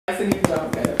guessing you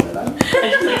don't get it for them.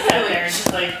 I just like sat there and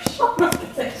just like,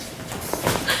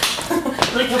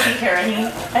 like he'll be here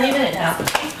any minute now.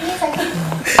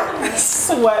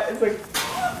 Sweat is like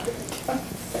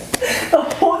the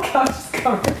whole couch is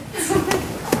covered.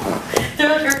 They're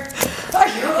like, are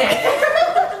you okay?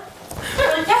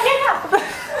 They're like, yeah.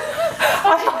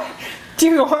 Do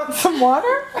you want some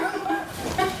water?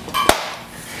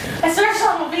 I swear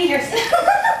Sean will be here.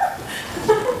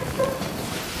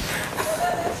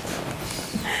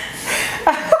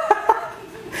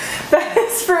 That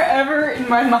is forever in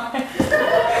my mind.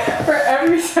 For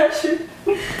every session.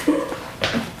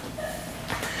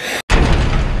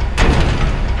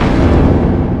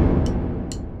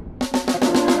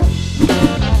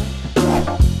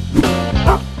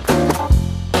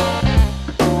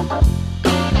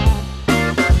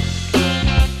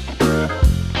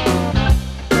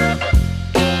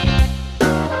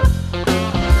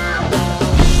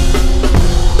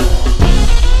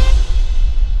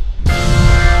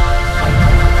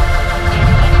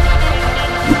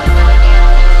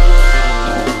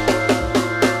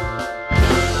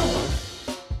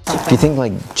 Do you think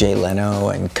like Jay Leno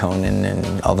and Conan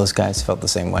and all those guys felt the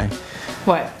same way?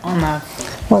 What? On the...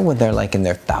 Well, when they're like in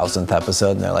their 1000th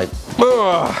episode and they're like,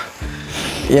 ugh.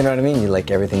 You know what I mean? You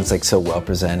like everything's like so well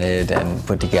presented and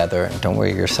put together. And don't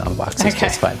worry, your sound box is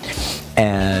just fine.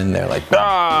 And they're like,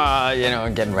 you know,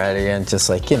 getting ready and just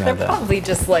like, you know. They're probably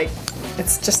just like,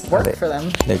 it's just work for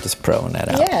them. They're just proing that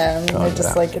out. Yeah, I mean, they're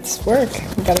just like, it's work.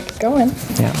 We gotta get going.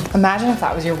 Yeah. Imagine if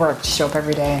that was your work, to show up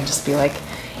every day and just be like,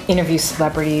 interview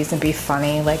celebrities and be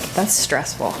funny. Like, that's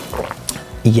stressful.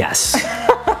 Yes.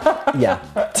 Yeah.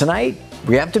 Tonight,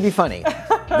 we have to be funny,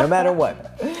 no matter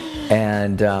what.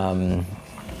 And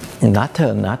not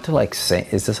to like say,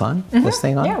 is this on? Mm-hmm. This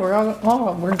thing on? Yeah, we're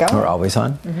going. We're always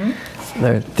on.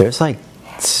 Mm-hmm. There's like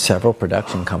several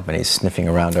production companies sniffing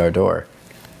around our door.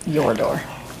 Your door.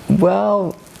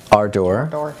 Well, our door.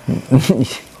 Door.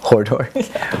 Hodor.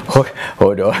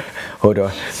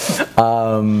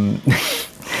 Hodor.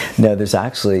 No, there's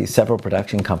actually several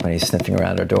production companies sniffing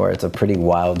around our door. It's a pretty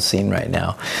wild scene right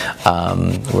now.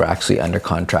 We're actually under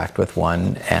contract with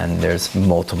one, and there's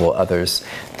multiple others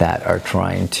that are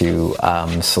trying to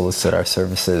solicit our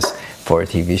services for a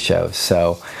TV show.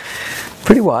 So,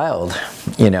 pretty wild,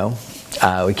 you know.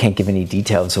 We can't give any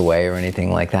details away or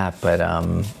anything like that, but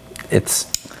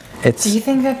it's. Do you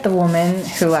think that the woman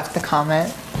who left the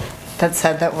comment that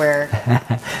said that we're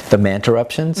the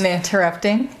manterruptions?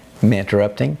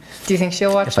 Manterrupting. Do you think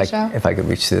she'll watch the show? If I could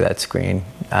reach through that screen,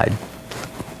 I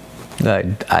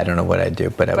don't know what I'd do,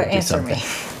 but I would do something. Me.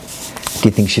 Do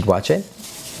you think she'd watch it?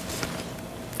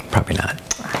 Probably not.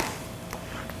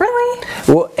 Really?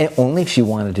 Well, only if she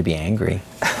wanted to be angry.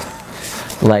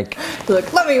 Like,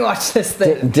 let me watch this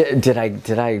thing.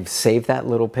 Did I save that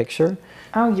little picture?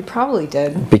 Oh, you probably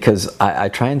did. Because I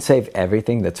try and save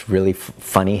everything that's really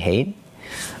funny hate.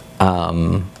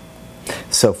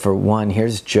 So for one,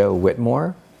 here's Joe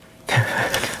Whitmore.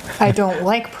 I don't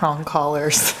like prong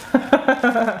collars.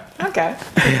 Okay.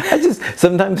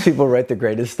 Sometimes people write the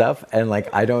greatest stuff and like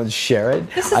I don't share it.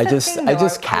 I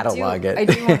just catalog it. I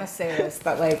do want to say this,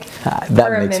 but like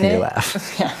that makes me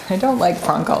laugh. Yeah, I don't like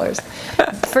prong collars.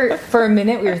 For a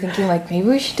minute we were thinking like maybe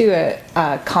we should do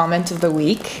a comment of the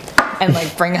week and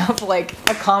like bring up like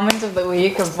a comment of the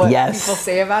week of what people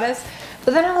say about us.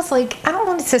 But then I was like, I don't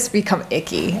want this to become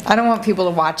icky. I don't want people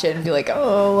to watch it and be like,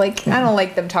 oh, like I don't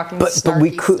like them talking. But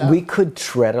we could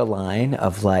tread a line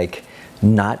of like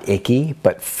not icky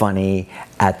but funny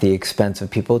at the expense of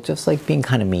people just like being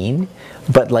kind of mean,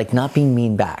 but like not being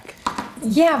mean back.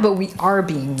 Yeah, but we are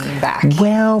being mean back.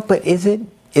 Well, but is it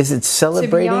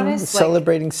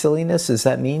celebrating silliness? Does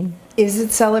that mean? Is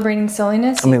it celebrating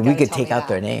silliness? I mean, we could take out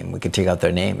their name. We could take out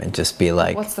their name and just be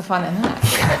like, what's the fun in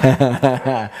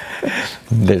that?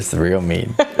 There's the real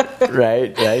mean.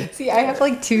 Right? See, I have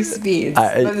like two speeds.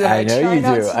 I know you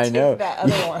do. I know. That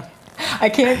other one. I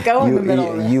can't go in the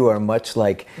middle. You are much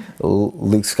like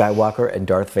Luke Skywalker and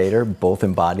Darth Vader, both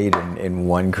embodied in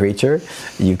one creature.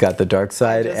 You've got the dark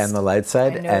side and the light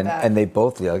side, and they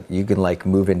both, you can like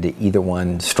move into either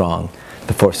one strong.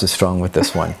 The Force is strong with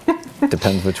this one.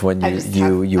 Depends which one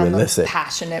you elicit. I'm a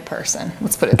passionate person.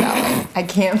 Let's put it that way. I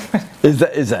can't.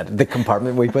 Is that the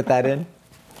compartment we put that in?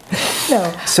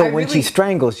 No. So when she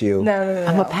strangles you, no,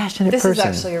 I'm a passionate person. This is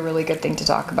actually a really good thing to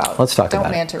talk about. Let's talk about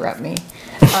it. Don't interrupt me.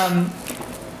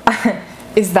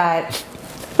 Is that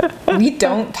we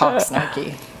don't talk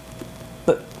snarky.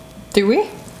 Do we?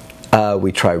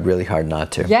 We try really hard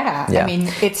not to. Yeah, I mean,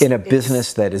 it's in a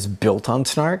business that is built on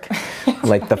snark.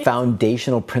 Like the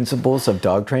foundational principles of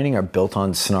dog training are built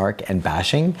on snark and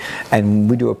bashing, and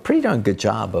we do a pretty darn good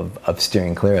job of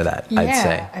steering clear of that. I'd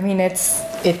say. I mean, it's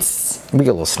we get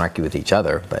a little snarky with each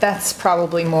other, but that's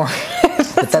probably more.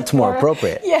 But that's more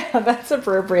appropriate. Yeah, that's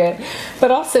appropriate.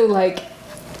 But also, like,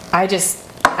 I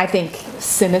think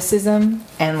cynicism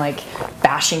and like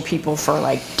bashing people for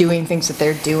like doing things that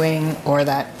they're doing or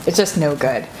that it's just no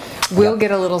good. We'll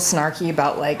get a little snarky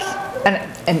about like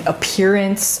an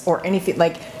appearance or anything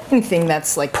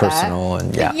that's like personal that.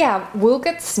 And yeah, we'll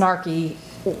get snarky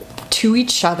to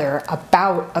each other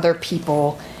about other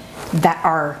people that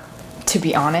are, to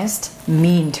be honest,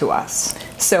 mean to us.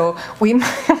 So we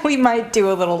might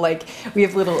do a little like we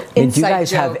have little inside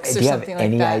jokes or something like that. Do you have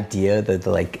any idea that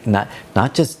like not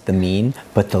just the mean,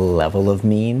 but the level of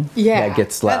mean that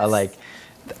gets like.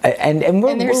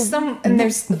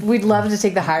 We'd love to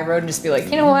take the high road and just be like,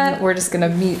 you know what, we're just gonna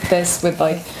meet this with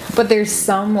like, but there's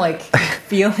some like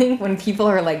feeling when people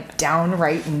are like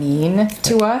downright mean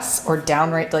to us or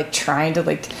downright like trying to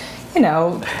like, you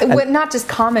know, not just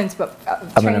comments, but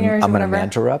trainers. I'm gonna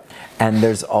interrupt. And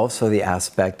there's also the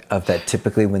aspect of that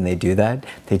typically when they do that,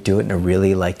 they do it in a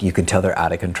really like, you can tell they're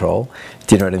out of control.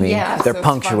 Do you know what I mean? Yeah, their so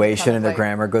punctuation and their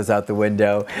grammar goes out the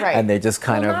window, and they just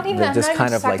kind of, they're just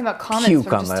kind of like puke on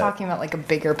the. I'm just talking about like a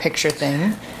bigger picture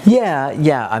thing.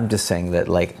 Yeah. I'm just saying that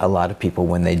like a lot of people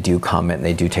when they do comment and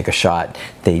they do take a shot,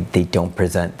 they don't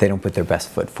put their best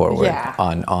foot forward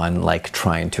on like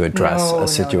trying to address a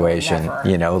situation. Never,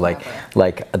 you know, like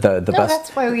the best.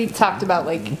 That's why we talked about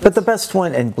like. But the best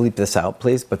one, and bleep this out,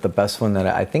 please. But the best one that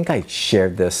I think I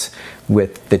shared this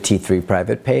with the T3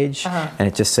 private page, and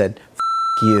it just said,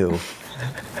 "F you."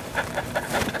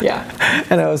 Yeah.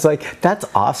 And I was like, that's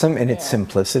awesome in its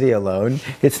simplicity alone.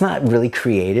 It's not really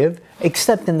creative,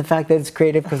 except in the fact that it's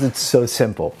creative because it's so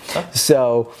simple.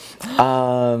 So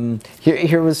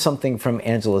here was something from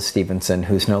Angela Stevenson,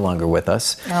 who's no longer with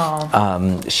us.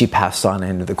 Oh. She passed on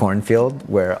into the cornfield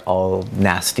where all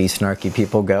nasty, snarky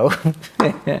people go.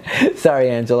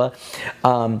 Sorry, Angela.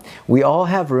 We all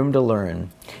have room to learn.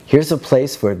 Here's a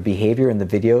place where behavior in the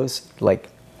videos, like,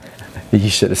 you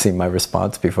should have seen my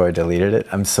response before I deleted it.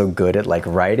 I'm so good at like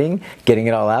writing, getting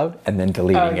it all out, and then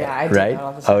deleting it. I do right? that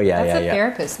all the time. Oh yeah, That's yeah. a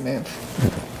therapist move.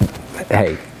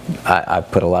 Hey, I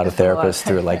put a lot of therapists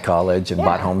through like college and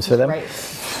bought homes for them. Right.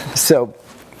 So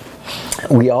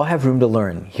we all have room to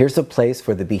learn. Here's a place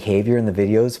where the behavior in the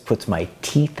videos puts my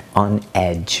teeth on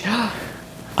edge.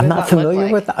 I'm not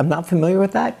familiar with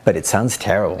that, but it sounds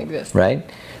terrible, like this. Right?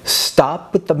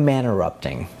 Stop with the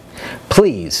man-erupting.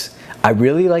 Please. I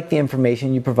really like the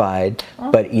information you provide,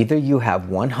 but either you have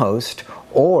one host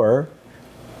or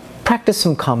practice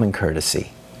some common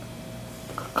courtesy.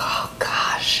 Oh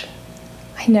gosh,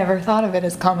 I never thought of it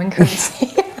as common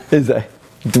courtesy.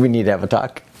 Do we need to have a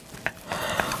talk?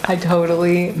 I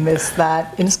totally missed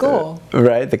that in school.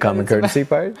 Right, the common courtesy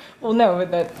part? Well, no,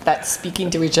 but that speaking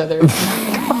to each other is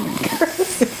not common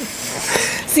courtesy.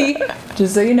 See,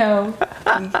 just so you know,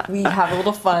 we have a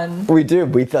little fun. We do.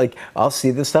 Like, I'll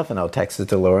see this stuff and I'll text it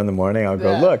to Laura in the morning. I'll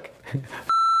go, look,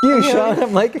 you, Sean.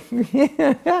 I'm like,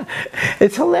 yeah,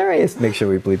 it's hilarious. Make sure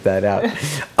we bleep that out.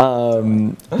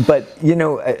 But, you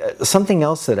know, something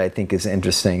else that I think is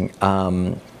interesting,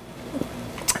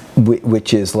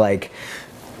 which is like,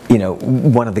 you know,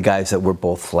 one of the guys that we're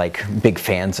both like big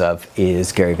fans of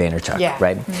is Gary Vaynerchuk,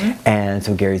 right? Mm-hmm. And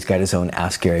so Gary's got his own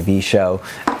Ask Gary Vee show.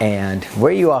 And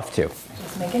where are you off to?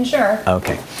 Just making sure.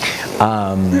 Okay.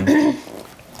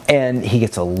 And he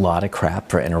gets a lot of crap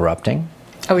for interrupting.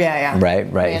 Oh yeah.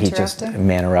 Right. He just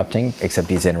man-erupting, except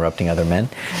he's interrupting other men.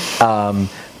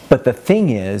 But the thing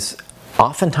is,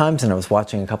 oftentimes, and I was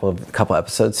watching a couple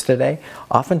episodes today,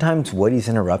 oftentimes what he's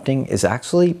interrupting is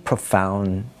actually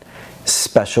profound,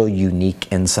 special,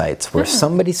 unique insights where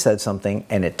somebody said something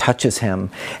and it touches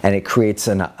him and it creates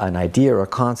an idea or a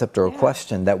concept or a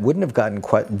question that wouldn't have gotten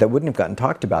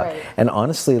talked about. Right. And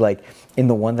honestly, like in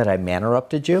the one that I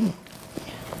man-erupted you.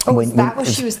 She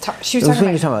was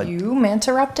talking about you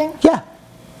man-erupting? Yeah.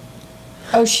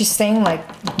 Oh, she's saying like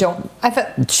don't. I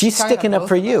thought she's sticking up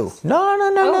for you. No.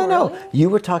 Really? You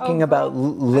were talking about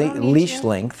leash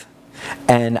length,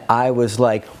 and I was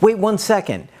like, wait 1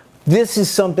 second. This is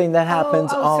something that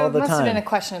happens all the time. So it must have been a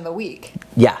question of the week.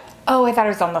 Yeah. Oh, I thought it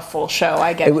was on the full show.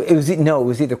 I get It was no, it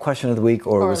was either question of the week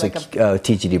or it was like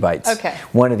TGD Bites. Okay.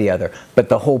 One or the other. But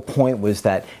the whole point was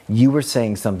that you were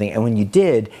saying something, and when you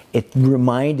did, it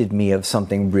reminded me of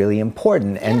something really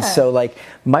important. And so, like,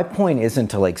 my point isn't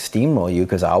to like steamroll you,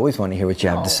 because I always want to hear what you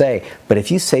have to say. But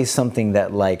if you say something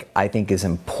that like I think is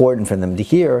important for them to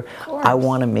hear, I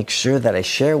want to make sure that I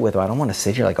share with them. I don't want to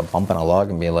sit here like a bump on a log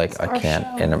and be like, I can't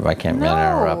man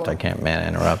interrupt. I can't man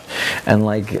interrupt. And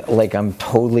like I'm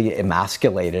totally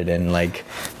emasculated and like,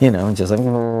 you know, just like,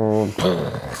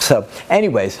 so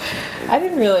anyways. I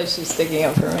didn't realize she was sticking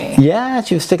up for me. Yeah,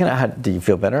 she was sticking out. How, do you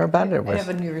feel better about it? I have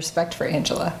a new respect for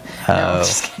Angela.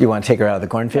 You want to take her out of the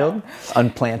cornfield?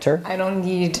 Unplant her? I don't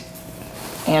need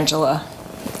Angela.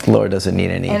 Laura doesn't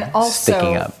need any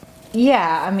sticking up.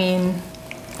 Yeah, I mean,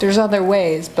 there's other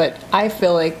ways, but I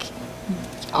feel like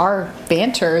our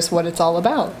banter is what it's all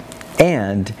about.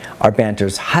 And our banter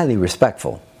is highly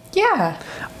respectful. Yeah.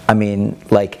 I mean,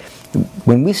 like,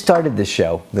 when we started this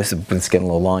show, this is getting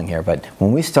a little long here, but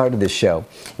when we started this show,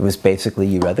 it was basically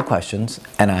you read the questions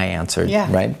and I answered,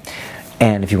 right?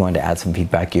 And if you wanted to add some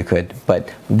feedback, you could. But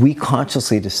we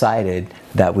consciously decided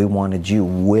that we wanted you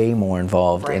way more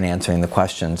involved in answering the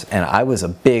questions. And I was a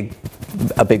big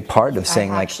part of saying,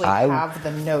 like, I have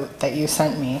the note that you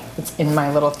sent me. It's in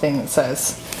my little thing that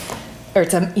says, or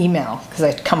it's an email, because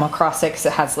I come across it because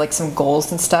it has like some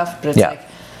goals and stuff. But it's like,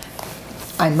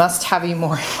 I must have you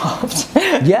more involved.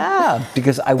 Yeah,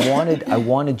 because I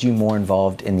wanted you more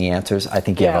involved in the answers. I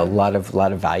think you have a lot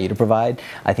of value to provide.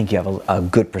 I think you have a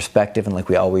good perspective, and like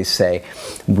we always say,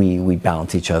 we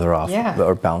balance each other off,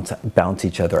 or bounce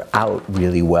each other out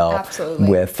really well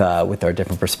with our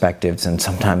different perspectives. And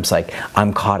sometimes like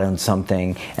I'm caught on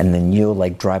something, and then you'll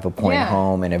like drive a point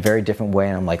home in a very different way,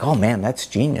 and I'm like, oh man, that's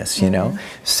genius, you know.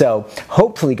 So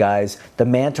hopefully, guys, the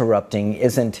manta-rupting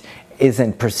isn't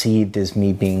perceived as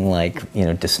me being like, you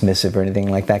know, dismissive or anything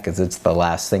like that, because it's the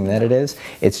last thing that it is.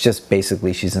 It's just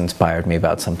basically she's inspired me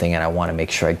about something, and I want to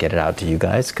make sure I get it out to you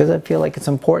guys because I feel like it's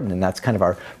important, and that's kind of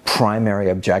our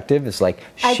primary objective, is like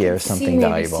share something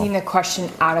valuable. Seeing a question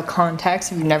out of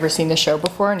context, if you've never seen the show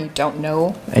before and you don't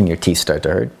know, and your teeth start to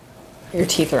hurt. Your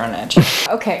teeth are on edge.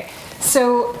 Okay.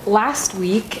 So last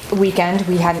weekend,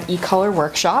 we had an e-color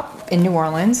workshop in New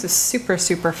Orleans. It was super,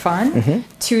 super fun.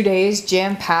 2 days,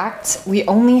 jam-packed. We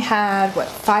only had,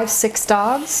 5-6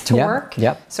 dogs to work?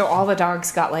 So all the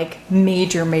dogs got like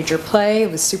major play.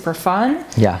 It was super fun.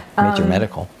 Yeah, major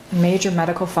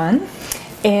medical fun.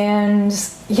 And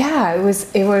yeah, it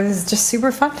was just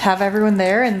super fun to have everyone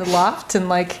there in the loft, and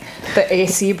like the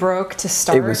AC broke to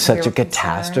start. It was such a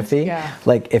catastrophe. Yeah.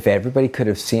 Like if everybody could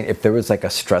have seen, if there was like a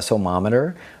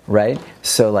stressometer, right?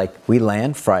 So like we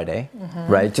land Friday,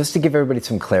 right? Just to give everybody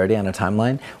some clarity on a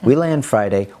timeline, we land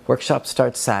Friday, workshop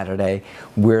starts Saturday.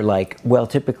 We're like, well,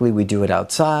 typically we do it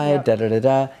outside,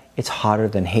 It's hotter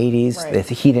than Hades. The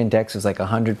heat index is like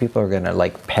 100. People are gonna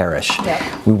like perish.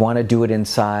 We want to do it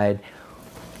inside.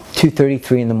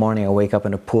 2:33 in the morning, I wake up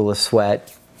in a pool of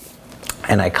sweat,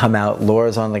 and I come out,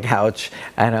 Laura's on the couch,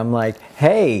 and I'm like,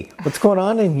 hey, what's going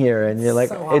on in here? And you're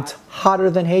like, it's hotter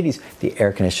than Hades. The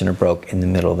air conditioner broke in the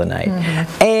middle of the night.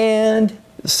 And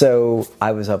so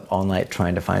I was up all night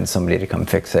trying to find somebody to come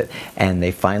fix it, and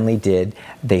they finally did.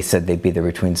 They said they'd be there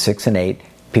between 6 and 8.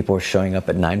 People were showing up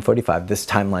at 9:45. This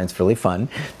timeline's really fun.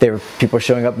 People were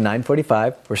showing up at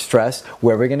 9:45. We're stressed.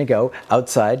 Where are we going to go?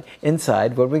 Outside,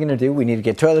 inside. What are we going to do? We need to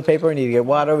get toilet paper. We need to get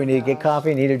water. We need to get coffee.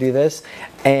 We need to do this.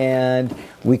 And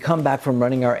we come back from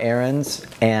running our errands.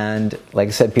 And like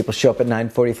I said, people show up at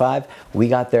 9:45. We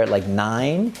got there at like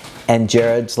 9. And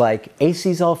Jared's like,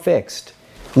 AC's all fixed.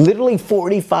 Literally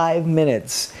 45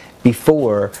 minutes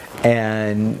before,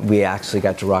 and we actually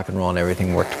got to rock and roll, and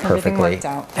everything worked perfectly. Worked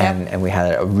out. And we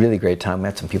had a really great time. We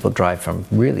had some people drive from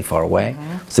really far away.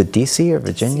 Was it DC or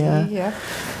Virginia? DC,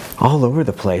 all over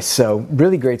the place. So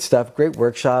really great stuff. Great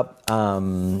workshop.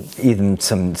 Even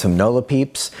some NOLA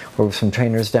peeps. There were some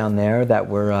trainers down there that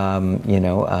were,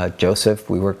 Joseph.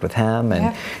 We worked with him,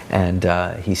 and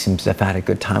he seems to have had a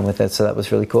good time with it. So that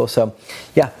was really cool. So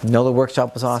yeah, NOLA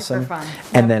workshop was awesome. Super fun.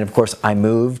 And then of course I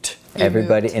moved.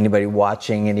 Anybody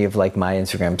watching any of like my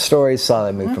Instagram stories saw that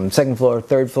I moved from second floor,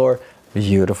 third floor.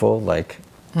 Beautiful, like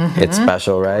it's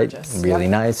special, right? Gorgeous. Really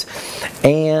nice.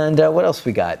 And what else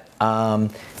we got?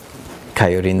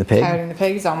 Coyote and the Pig. Coyote and the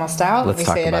Pig is almost out. Let's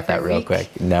talk about that real quick.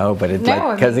 No, but it's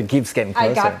because it keeps getting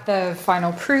closer. I got the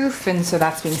final proof, and so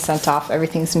that's being sent off.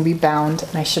 Everything's gonna be bound,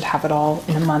 and I should have it all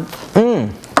in a month.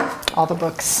 All the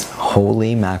books.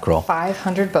 Holy mackerel!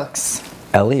 500 books.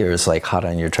 Elier is like hot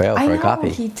on your trail for a copy.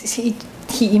 He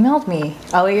emailed me.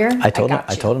 Elier, I told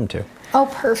him to. Oh,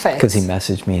 perfect. Because he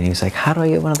messaged me and he's like, how do I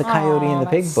get one of the Coyote and the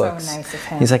Pig that's books? so nice of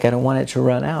him. He's like, I don't want it to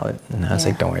run out. And I was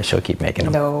like, don't worry, she'll keep making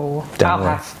them. No, Don't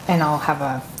worry. I'll have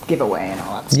a giveaway and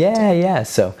all that stuff. Yeah.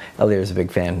 So Alira's a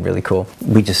big fan, really cool.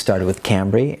 We just started with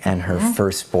Cambry and her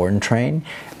firstborn train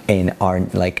in our,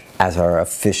 like, as our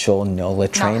official NOLA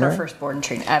trainer. Not her firstborn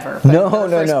train ever. But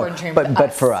No. Train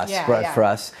But for us, yeah. for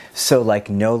us. So like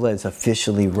NOLA is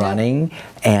officially running,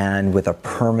 and with a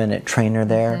permanent trainer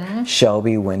there.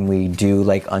 Shelby, when we do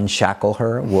like unshackle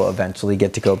her, will eventually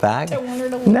get to go back. Don't want her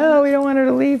to leave. No, we don't want her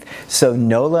to leave. So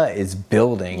NOLA is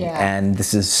building, Yeah. and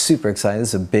this is super exciting.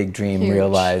 This is a big dream Huge.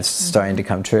 realized, starting to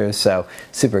come true. So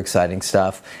super exciting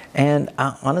stuff. And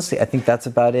honestly, I think that's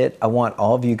about it. I want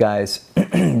all of you guys,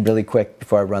 really quick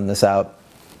before I run this out,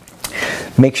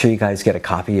 make sure you guys get a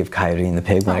copy of Coyote and the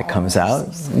Pig when it comes out.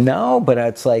 No, but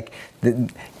it's like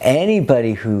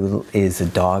anybody who is a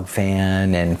dog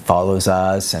fan and follows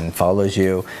us and follows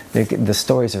you, the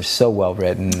stories are so well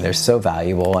written, they're so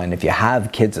valuable, and if you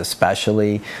have kids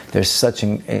especially, there's such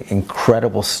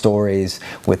incredible stories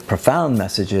with profound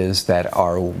messages that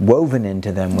are woven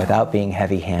into them without being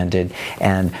heavy-handed,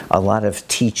 and a lot of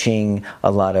teaching,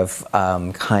 a lot of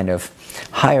kind of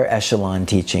higher echelon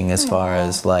teaching as far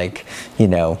as, like, you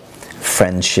know,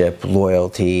 friendship,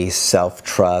 loyalty,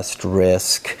 self-trust,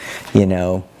 risk, you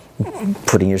know,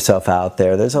 putting yourself out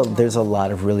there. There's a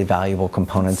lot of really valuable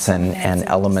components and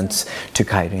elements to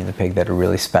Coyote and the Pig that are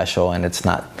really special, and it's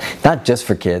not just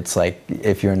for kids. Like,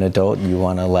 if you're an adult, you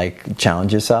want to like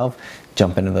challenge yourself,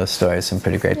 jump into those stories. Some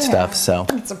pretty great stuff. So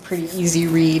it's a pretty easy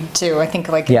read too. I think,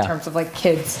 like, in terms of like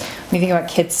kids, when you think about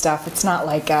kids stuff, it's not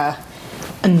like a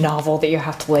novel that you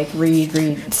have to like read.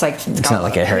 It's like it's not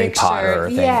like a Harry Potter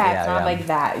thing. Yeah, it's not like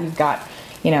that. You've got,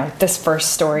 you know, this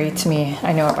first story, to me,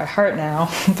 I know it by heart now,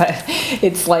 but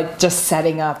it's like just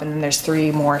setting up, and then there's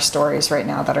 3 more stories right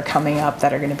now that are coming up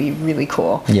that are going to be really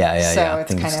cool. So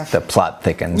it's kind of, the plot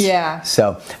thickens. Yeah.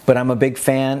 So, but I'm a big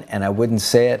fan, and I wouldn't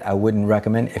say it. I wouldn't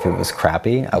recommend. If it was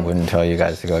crappy, I wouldn't tell you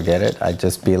guys to go get it. I'd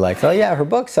just be like, oh yeah, her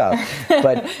book's out.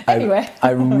 But anyway.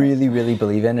 I really, really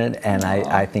believe in it, and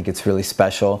I think it's really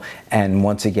special. And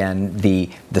once again,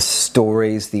 the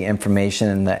stories, the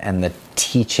information, and the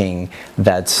teaching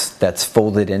that's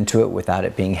folded into it without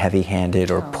it being heavy-handed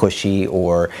or pushy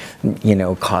or, you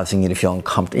know, causing you to feel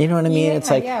uncomfortable. You know what I mean? Yeah, it's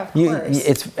like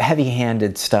it's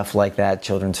heavy-handed stuff like that.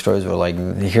 Children's stories were like,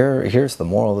 here's the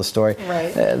moral of the story.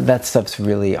 Right. That stuff's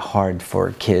really hard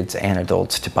for kids and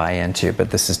adults to buy into, but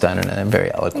this is done in a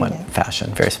very eloquent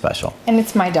fashion, very special. And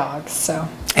it's my dogs, so.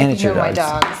 And it's your my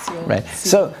dogs. dogs. Right.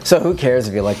 So who cares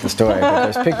if you like the story? But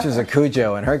there's pictures of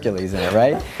Cujo and Hercules in it,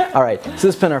 right? All right. So this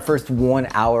has been our first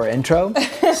 1-hour intro.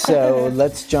 So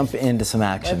let's jump into some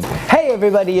action. Hey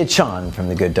everybody, it's Sean from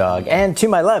the Good Dog, and to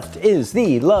my left is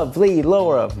the lovely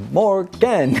Laura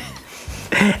Morgan.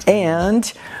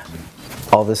 And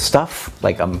all this stuff,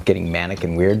 like, I'm getting manic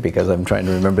and weird because I'm trying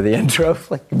to remember the intro.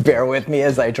 Like, bear with me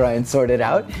as I try and sort it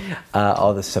out.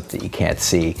 All the stuff that you can't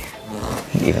see,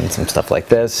 even some stuff like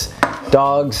this.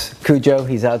 Dogs, Cujo,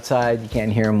 he's outside, you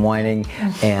can't hear him whining,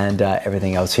 and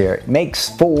everything else here makes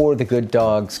for the Good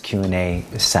Dogs Q&A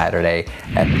Saturday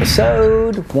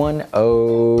episode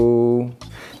 10.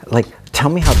 Like, tell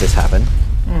me how this happened.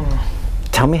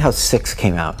 Tell me how 6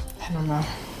 came out. I don't know.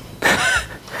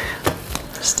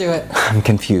 Just do it. I'm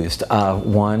confused.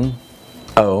 10.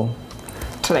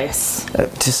 Today's.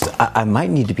 I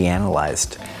might need to be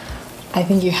analyzed. I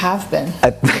think you have been.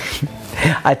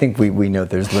 I think we know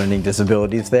there's learning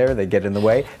disabilities there that get in the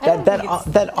way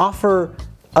that offer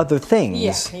other things.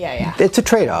 Yeah. It's a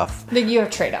trade-off. You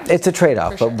have trade-offs. It's a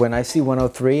trade-off. Sure. But when I see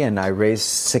 103 and I raise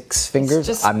 6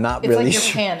 fingers, I'm not really sure.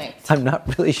 sure. Panicked. I'm not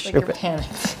really sure. Like you're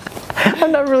panicked.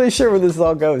 I'm not really sure where this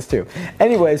all goes to.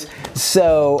 Anyways,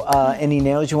 so any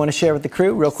nails you want to share with the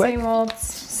crew, real quick? Same old.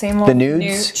 The nudes?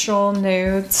 Neutral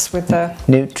nudes with the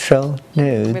neutral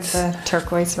nudes. With the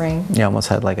turquoise ring. You almost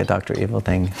had like a Dr. Evil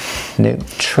thing.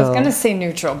 Neutral. I was gonna say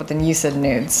neutral, but then you said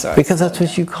nudes, so. Because that's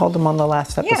what you called them on the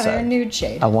last episode. Yeah, they're a nude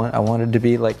shade. I wanted to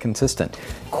be like consistent.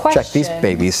 Question. Check these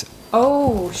babies.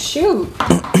 Oh shoot!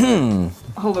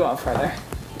 Hold them up further.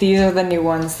 These are the new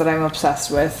ones that I'm obsessed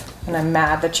with, and I'm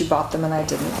mad that you bought them and I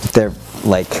didn't. They're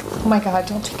like. Oh my god!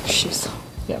 Don't take your shoes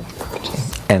off. Yeah,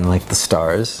 gorgeous. And like the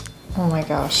stars. Oh my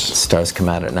gosh. Stars come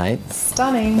out at night.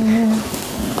 Stunning.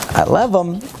 I love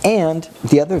them. And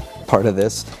the other part of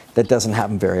this that doesn't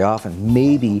happen very often,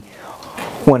 maybe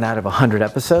 1 out of 100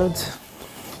 episodes,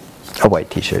 a white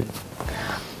t-shirt.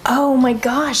 Oh my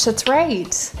gosh, that's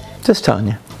right. Just telling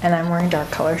you. and I'm wearing dark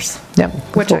colors. Yeah,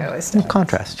 Which I always do.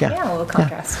 Contrast, yeah. Yeah, a little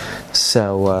contrast. Yeah.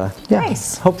 So yeah,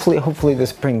 Nice. Hopefully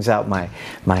this brings out my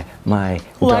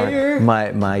Lighter.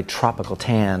 dark, my tropical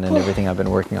tan and everything I've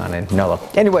been working on in Nola.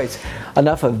 Anyways,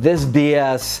 enough of this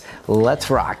BS. Let's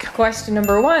rock. Question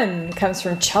number 1 comes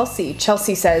from Chelsea.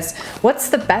 Chelsea says, what's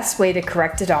the best way to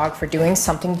correct a dog for doing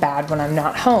something bad when I'm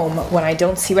not home, when I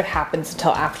don't see what happens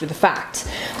until after the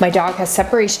fact? My dog has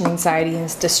separation anxiety and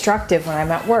is destructive when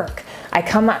I'm at work. I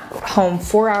come home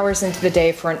 4 hours into the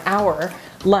day for an hour,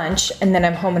 lunch, and then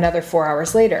I'm home another 4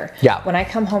 hours later. Yeah. When I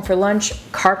come home for lunch,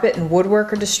 carpet and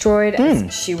woodwork are destroyed.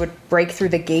 As she would break through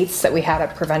the gates that we had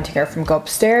up, preventing her from go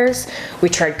upstairs. We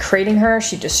tried crating her.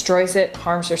 She destroys it,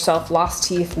 harms herself, lost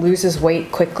teeth, loses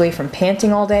weight quickly from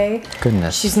panting all day.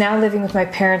 Goodness. She's now living with my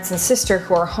parents and sister,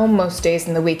 who are home most days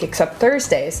in the week except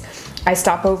Thursdays. I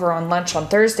stop over on lunch on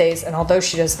Thursdays, and although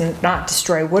she does not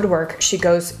destroy woodwork, she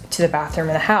goes to the bathroom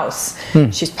in the house.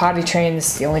 She's potty trained.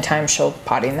 This is the only time she'll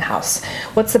potty in the house.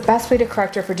 What's the best way to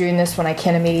correct her for doing this when I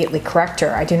can't immediately correct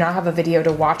her? I do not have a video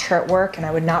to watch her at work, and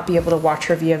I would not be able to watch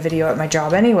her via video at my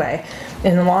job anyway.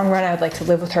 In the long run, I would like to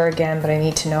live with her again, but I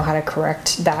need to know how to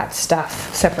correct that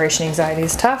stuff. Separation anxiety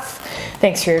is tough.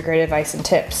 Thanks for your great advice and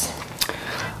tips.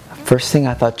 First thing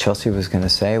I thought Chelsea was going to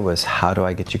say was, how do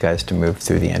I get you guys to move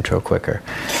through the intro quicker?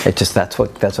 That's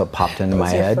what popped into my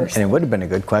head, and it would have been a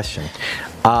good question.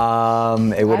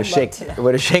 It would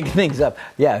have shaken things up.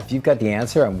 Yeah, if you've got the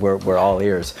answer, we're all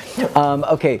ears.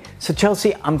 Okay, so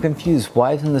Chelsea, I'm confused.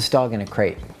 Why isn't this dog in a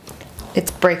crate?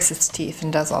 It breaks its teeth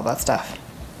and does all that stuff.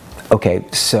 Okay,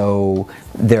 so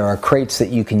there are crates that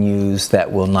you can use that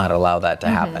will not allow that to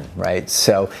happen, right?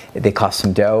 So they cost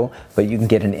some dough, but you can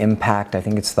get an impact. I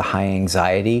think it's the high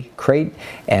anxiety crate,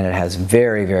 and it has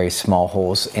very, very small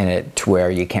holes in it to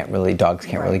where dogs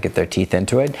can't really get their teeth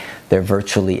into it. They're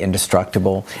virtually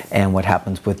indestructible, and what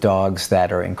happens with dogs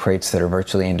that are in crates that are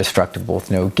virtually indestructible with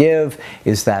no give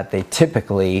is that they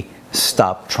typically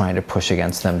stop trying to push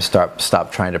against them,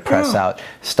 stop trying to press out,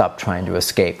 stop trying to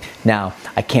escape. Now,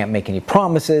 I can't make any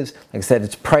promises. Like I said,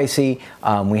 it's pricey.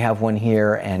 We have one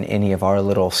here, and any of our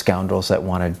little scoundrels that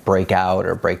want to break out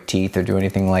or break teeth or do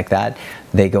anything like that,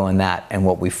 they go in that. And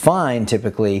what we find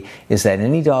typically is that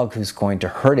any dog who's going to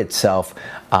hurt itself,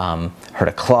 hurt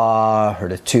a claw,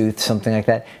 hurt a tooth, something like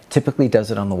that, typically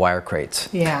does it on the wire crates.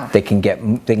 Yeah. They can get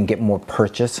more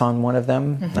purchase on one of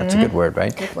them. That's a good word,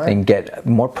 right? Good word. They can get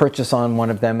more purchase on one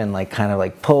of them and kind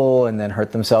of pull and then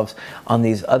hurt themselves. On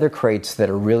these other crates that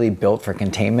are really built for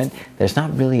containment, there's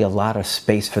not really a lot of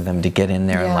space for them to get in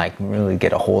there and really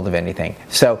get a hold of anything.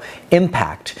 So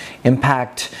impact. I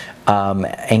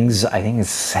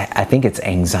think it's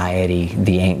anxiety,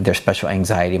 their special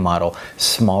anxiety model.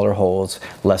 Smaller holes,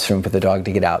 less room for the dog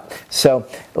to get out. So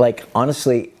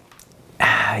honestly,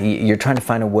 you're trying to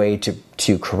find a way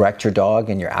to correct your dog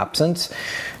in your absence.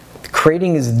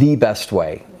 Crating is the best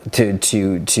way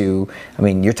to I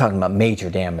mean, you're talking about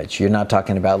major damage. You're not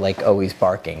talking about oh, he's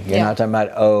barking. You're not talking about,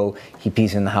 oh, he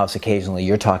pees in the house occasionally.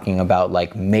 You're talking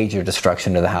about major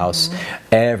destruction of the house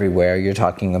everywhere. You're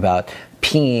talking about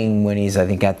peeing when he's, I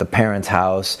think, at the parents'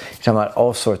 house. You're talking about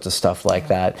all sorts of stuff like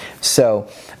that. So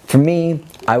for me,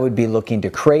 I would be looking to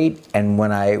crate, and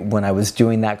when I was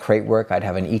doing that crate work, I'd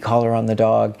have an e-collar on the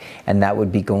dog, and that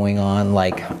would be going on.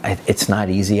 It's not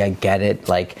easy, I get it.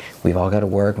 We've all got to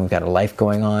work, and we've got a life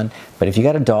going on. But if you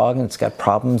got a dog and it's got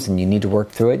problems and you need to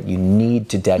work through it, you need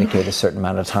to dedicate a certain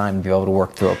amount of time to be able to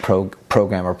work through a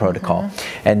program or protocol.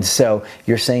 And so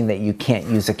you're saying that you can't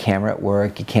use a camera at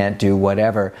work, you can't do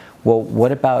whatever. Well,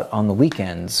 what about on the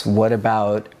weekends? What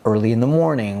about early in the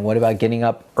morning? What about getting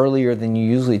up earlier than you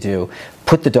usually do?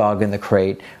 Put the dog in the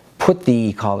crate, put the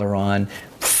e-collar on,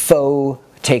 faux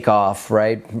take off,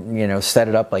 right? Set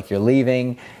it up like you're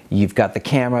leaving. You've got the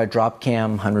camera, drop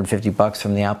cam, $150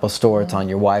 from the Apple Store. It's on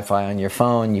your Wi-Fi on your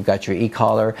phone. You've got your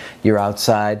e-collar. You're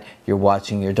outside. You're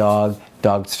watching your dog.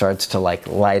 Dog starts to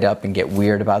light up and get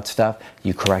weird about stuff.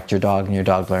 You correct your dog, and your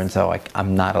dog learns, oh,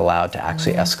 I'm not allowed to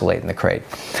actually escalate in the crate.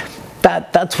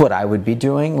 That's what I would be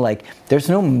doing. There's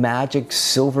no magic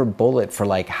silver bullet for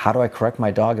how do I correct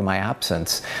my dog in my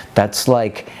absence. That's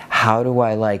how do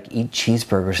I eat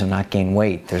cheeseburgers and not gain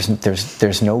weight.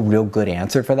 There's no real good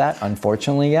answer for that,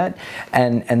 unfortunately, yet.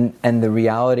 And the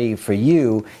reality for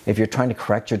you, if you're trying to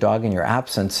correct your dog in your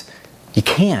absence, You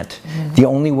can't. The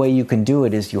only way you can do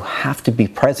it is you have to be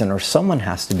present, or someone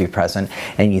has to be present,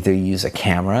 and either use a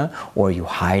camera, or you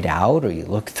hide out, or you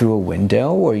look through a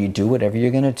window, or you do whatever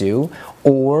you're going to do,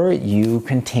 or you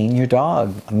contain your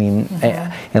dog. I mean,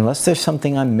 unless there's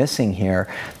something I'm missing here,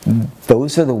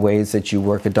 those are the ways that you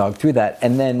work a dog through that.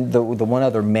 And then the one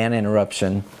other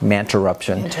manterruption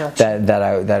that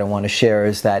I want to share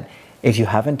is that if you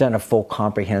haven't done a full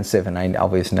comprehensive, and I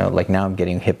always know, like now I'm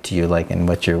getting hip to you, like, and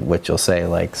what you'll say,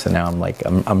 like, so now I'm like,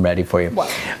 I'm ready for you. What?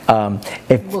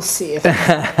 We'll see.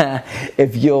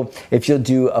 If you'll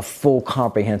do a full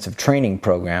comprehensive training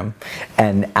program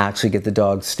and actually get the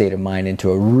dog's state of mind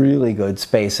into a really good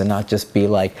space, and not just be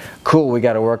like, cool, we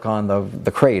got to work on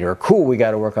the crate, or cool, we got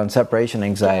to work on separation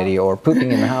anxiety, or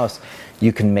pooping in the house,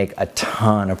 you can make a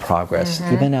ton of progress,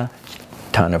 even a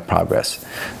ton of progress.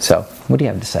 So what do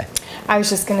you have to say? I was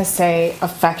just going to say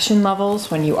affection levels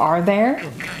when you are there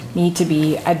need to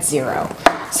be at 0.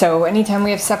 So anytime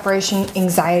we have separation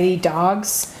anxiety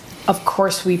dogs, of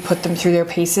course we put them through their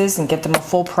paces and get them a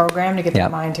full program to get their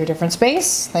mind to a different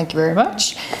space. Thank you very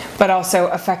much. But also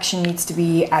affection needs to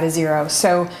be at a 0.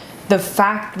 So the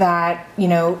fact that, you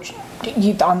know,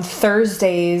 on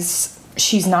Thursdays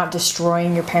she's not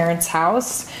destroying your parents'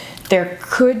 house, there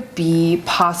could be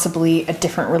possibly a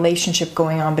different relationship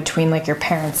going on between like your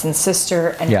parents and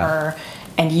sister and her,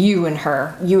 and you and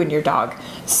her, you and your dog.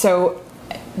 So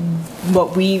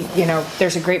what we, you know,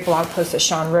 there's a great blog post that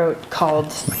Sean wrote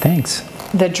called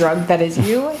The Drug That Is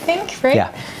You, I think, right?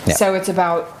 Yeah. So it's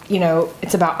about, you know,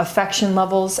 it's about affection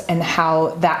levels and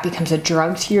how that becomes a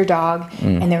drug to your dog,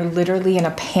 and they're literally in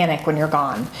a panic when you're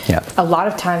gone. A lot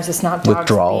of times it's not dogs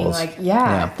withdrawals. being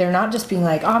like, they're not just being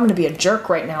like, oh, I'm going to be a jerk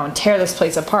right now and tear this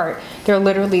place apart. They're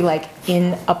literally like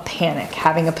in a panic,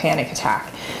 having a panic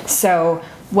attack. So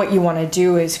what you want to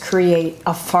do is create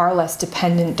a far less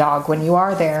dependent dog when you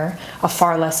are there, a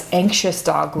far less anxious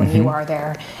dog when you are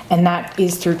there, and that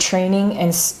is through training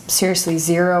and seriously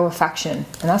 0 affection.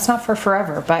 And that's not for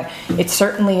forever, but it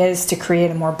certainly is to create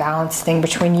a more balanced thing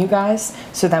between you guys,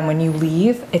 so then when you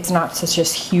leave, it's not such a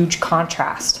huge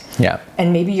contrast.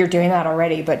 And maybe you're doing that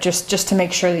already, but just to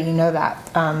make sure that you know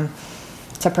that.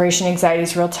 Separation anxiety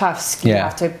is real tough. You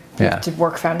have to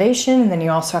work foundation, and then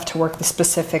you also have to work the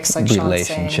specifics, like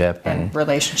relationship Sean's saying, and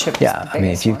relationship. I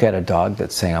mean, if you've got a dog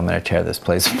that's saying, I'm going to tear this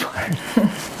place apart.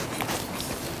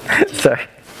 Sorry.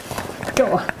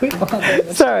 Go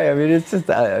on. Sorry, I mean, it's just,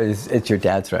 it's your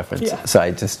dad's reference. So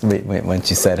I just, when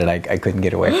she said it, I couldn't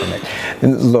get away from it.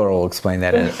 Laura will explain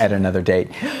that at another date.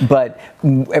 But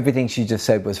everything she just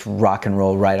said was rock and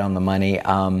roll, right on the money.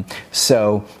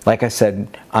 So, like I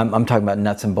said, I'm talking about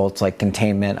nuts and bolts, like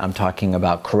containment. I'm talking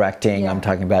about correcting. I'm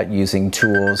talking about using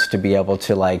tools to be able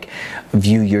to, like,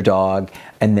 view your dog.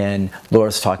 And then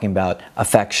Laura's talking about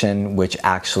affection, which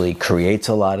actually creates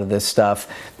a lot of this stuff.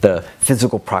 The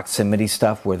physical proximity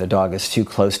stuff, where the dog is too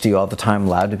close to you all the time,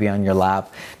 allowed to be on your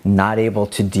lap, not able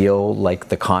to deal, like,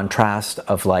 the contrast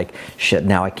of, like, shit,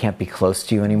 now I can't be close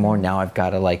to you anymore. Now I've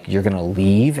got to, like, you're going to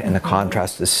leave, and the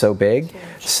contrast is so big.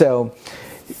 So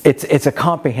it's a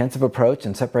comprehensive approach,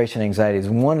 and separation anxiety is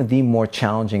one of the more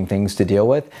challenging things to deal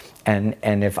with. And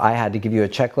if I had to give you a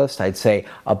checklist, I'd say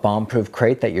a bomb-proof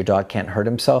crate that your dog can't hurt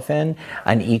himself in,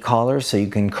 an e-collar so you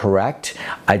can correct.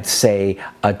 I'd say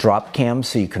a drop cam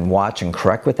so you can watch and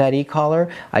correct with that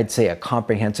e-collar. I'd say a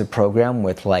comprehensive program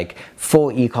with, like,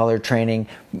 full e-collar training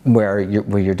where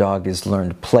your dog is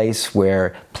learned place,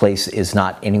 where place is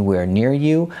not anywhere near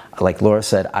you. Like Laura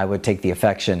said, I would take the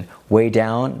affection way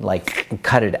down, like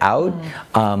cut it out.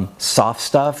 Soft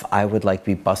stuff, I would like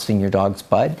be busting your dog's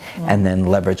butt, and then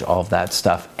leverage all of that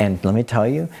stuff. And let me tell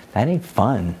you, that ain't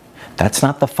fun. That's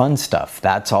not the fun stuff.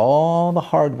 That's all the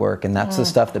hard work, and that's the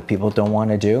stuff that people don't want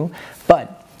to do.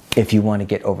 But if you want to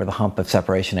get over the hump of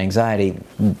separation anxiety,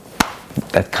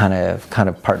 that's kind of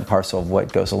part and parcel of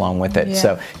what goes along with it.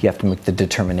 So you have to make the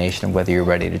determination of whether you're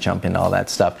ready to jump into all that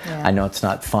stuff. I know it's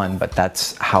not fun, but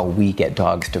that's how we get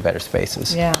dogs to better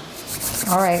spaces.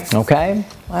 All right. Okay.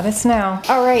 Let us know.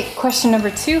 All right. Question number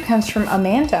 2 comes from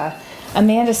Amanda.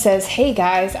 Amanda says, hey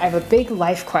guys, I have a big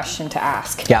life question to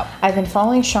ask. I've been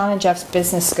following Sean and Jeff's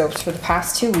business scopes for the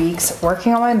past 2 weeks,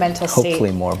 working on my mental state.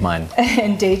 Hopefully more of mine.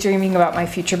 And daydreaming about my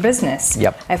future business.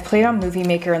 I've played on Movie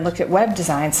Maker and looked at web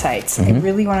design sites. I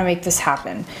really want to make this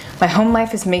happen. My home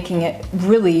life is making it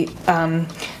really,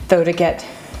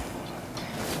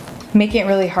 making it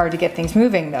really hard to get things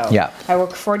moving, though. I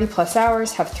work 40 plus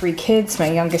hours, have 3 kids.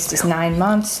 My youngest is 9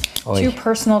 months, 2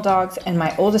 personal dogs, and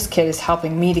my oldest kid is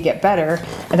helping me to get better,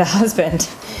 and a husband.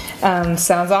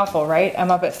 Sounds awful, right?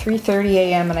 I'm up at 3:30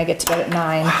 a.m. and I get to bed at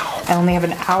 9. Wow. I only have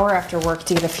an hour after work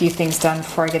to get a few things done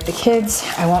before I get the kids.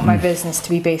 I want my business to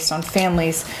be based on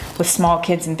families with small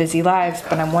kids and busy lives,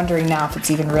 but I'm wondering now if it's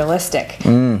even realistic.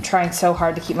 I'm trying so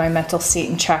hard to keep my mental state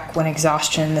in check when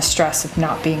exhaustion and the stress of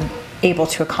not being able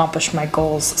to accomplish my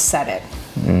goals set it.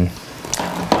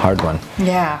 Hard one.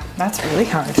 Yeah, that's really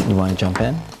hard. You want to jump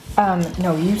in?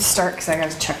 No, you start because I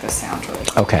got to check the sound really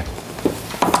quick. Okay.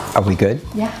 Are we good?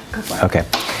 Yeah, go for it. Okay.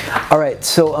 All right.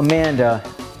 So Amanda,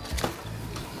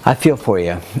 I feel for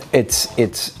you.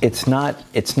 It's not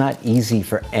easy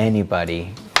for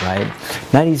anybody, right?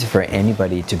 Not easy for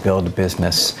anybody to build a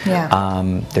business.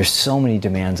 Yeah. There's so many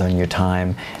demands on your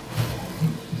time.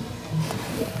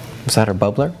 Is that our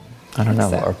bubbler? I don't know,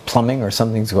 so. Or plumbing or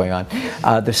something's going on.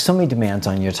 There's so many demands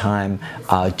on your time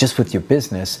just with your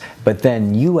business, but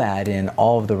then you add in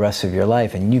all of the rest of your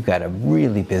life and you've got a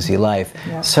really busy life.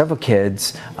 Yep. Several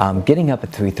kids, getting up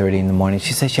at 3:30 in the morning.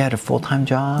 She said she had a full-time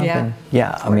job. Yeah. And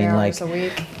yeah, I mean, 20 like, hours a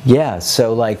week. yeah,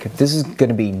 so like this is going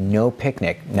to be no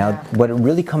picnic. Now, what it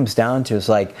really comes down to is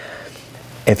like,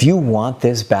 if you want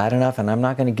this bad enough, and I'm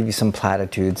not going to give you some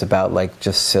platitudes about like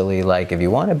just silly, like if you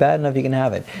want it bad enough, you can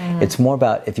have it. It's more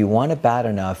about if you want it bad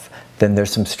enough, then there's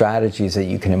some strategies that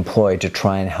you can employ to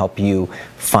try and help you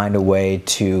find a way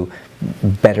to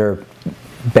better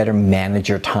manage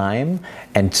your time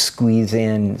and squeeze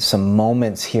in some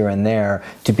moments here and there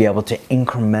to be able to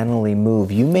incrementally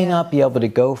move. You may not be able to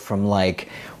go from like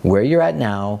where you're at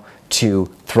now to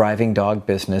thriving dog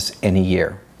business in a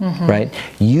year. Right?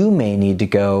 You may need to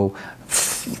go,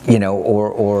 you know,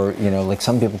 or you know, like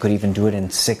some people could even do it in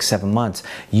 6-7 months.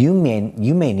 You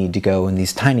may need to go in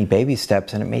these tiny baby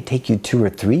steps, and it may take you 2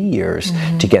 or 3 years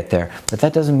to get there. But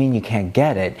that doesn't mean you can't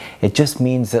get it. It just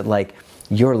means that like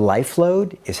your life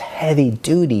load is heavy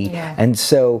duty, and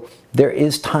so there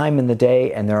is time in the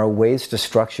day, and there are ways to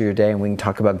structure your day, and we can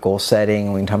talk about goal setting,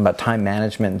 and we can talk about time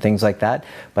management and things like that.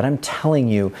 But I'm telling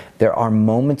you, there are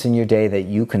moments in your day that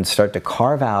you can start to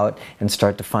carve out and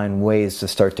start to find ways to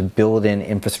start to build in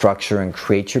infrastructure and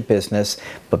create your business.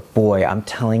 But boy, I'm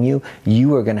telling you,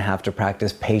 you are going to have to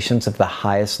practice patience at the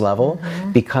highest level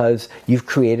because you've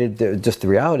created, just the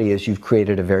reality is you've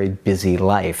created a very busy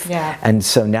life. Yeah. And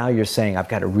so now you're saying, I've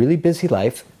got a really busy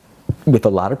life with a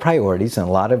lot of priorities and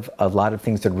a lot of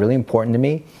things that are really important to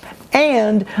me,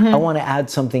 and I want to add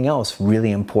something else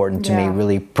really important to me,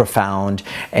 really profound,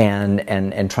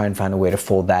 and try and find a way to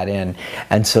fold that in.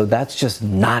 And so that's just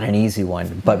not an easy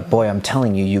one, but boy, I'm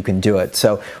telling you, you can do it.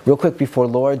 So real quick before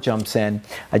Laura jumps in,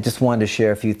 I just wanted to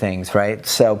share a few things, right?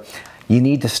 So you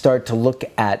need to start to look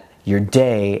at your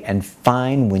day and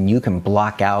find when you can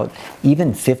block out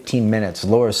even 15 minutes.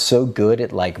 Laura's so good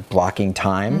at like blocking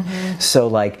time. So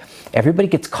like everybody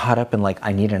gets caught up in like,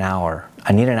 I need an hour.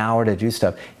 I need an hour to do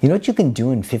stuff. You know what you can do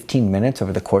in 15 minutes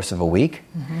over the course of a week?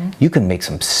 You can make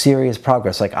some serious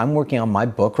progress. Like I'm working on my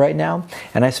book right now,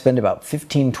 and I spend about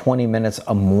 15-20 minutes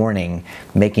a morning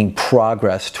making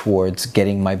progress towards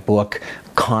getting my book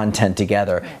content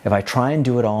together. If I try and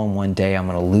do it all in one day, I'm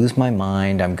going to lose my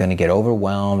mind. I'm going to get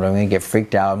overwhelmed. I'm going to get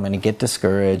freaked out. I'm going to get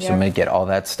discouraged. I'm going to get all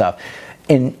that stuff.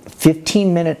 In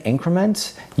 15-minute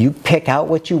increments, you pick out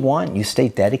what you want, you stay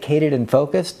dedicated and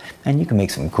focused, and you can make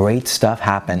some great stuff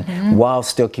happen while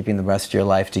still keeping the rest of your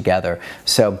life together.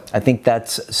 So I think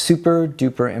that's super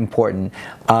duper important.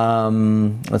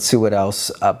 Let's see what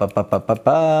else.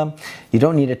 You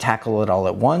don't need to tackle it all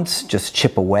at once, just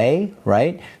chip away,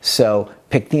 right? So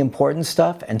pick the important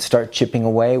stuff and start chipping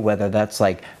away, whether that's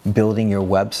like building your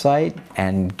website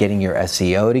and getting your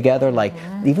SEO together, like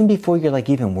even before you're like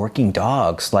even working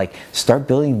dogs, like start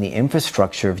building the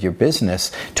infrastructure of your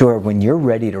business to where when you're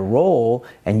ready to roll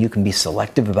and you can be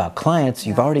selective about clients,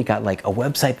 you've already got like a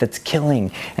website that's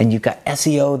killing, and you've got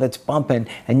SEO that's bumping,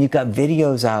 and you've got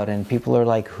videos out, and people are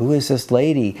like, who is this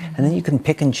lady? And then you can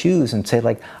pick and choose and say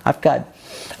like, I've got,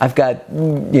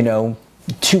 you know,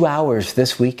 2 hours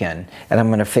this weekend, and I'm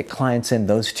going to fit clients in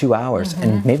those 2 hours,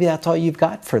 and maybe that's all you've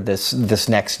got for this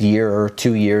next year or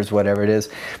 2 years, whatever it is,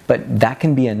 but that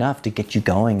can be enough to get you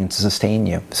going and to sustain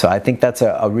you. So I think that's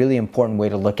a really important way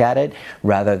to look at it,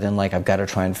 rather than like I've got to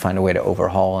try and find a way to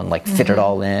overhaul and like fit it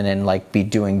all in and like be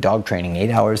doing dog training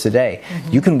 8 hours a day.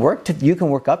 You can work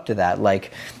up to that.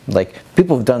 Like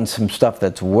people have done some stuff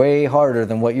that's way harder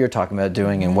than what you're talking about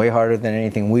doing, and way harder than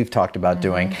anything we've talked about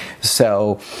doing.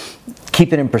 So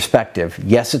keep it in perspective.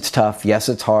 Yes, it's tough. Yes,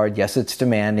 it's hard. Yes, it's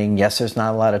demanding. Yes, there's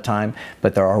not a lot of time,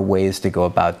 but there are ways to go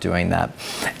about doing that.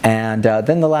 And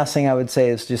then the last thing I would say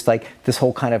is just like this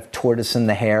whole kind of tortoise and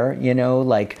the hare, you know,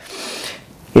 like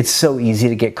it's so easy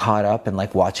to get caught up in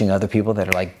like watching other people that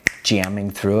are like jamming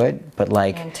through it, but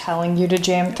like and telling you to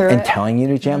jam through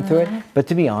it. But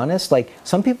to be honest, like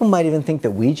some people might even think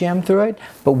that we jam through it,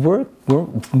 but we're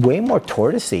way more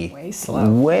tortoisey, way slow,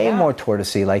 more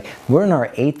tortoisey. Like we're in our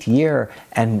 8th year,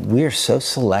 and we're so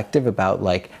selective about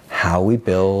like how we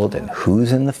build and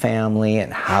who's in the family,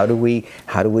 and how do we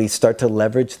start to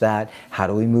leverage that? How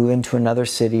do we move into another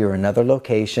city or another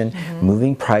location?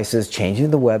 Moving prices,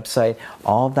 changing the website,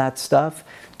 all of that stuff.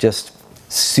 Just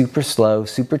super slow,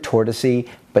 super tortoisey,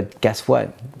 but guess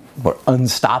what? We're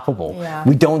unstoppable. Yeah.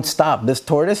 We don't stop. This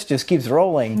tortoise just keeps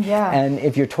rolling. Yeah. And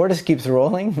if your tortoise keeps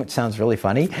rolling, which sounds really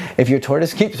funny, if your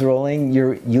tortoise keeps rolling,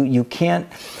 you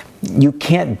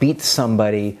can't beat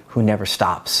somebody who never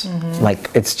stops. Like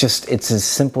it's as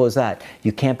simple as that.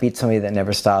 You can't beat somebody that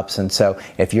never stops. And so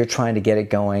if you're trying to get it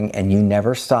going and you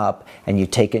never stop, and you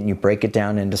take it and you break it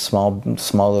down into small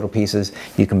little pieces,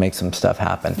 you can make some stuff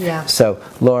happen. Yeah. So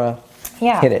Laura,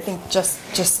 hit it. I think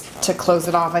just to close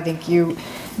it off, I think you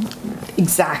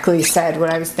exactly said what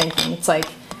I was thinking. It's like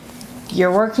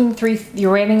you're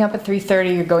waking up at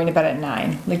 3:30, you're going to bed at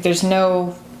 9. Like there's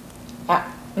no, I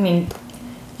mean,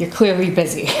 you're clearly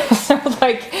busy. So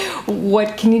like,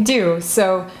 what can you do?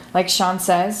 So like Sean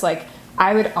says, like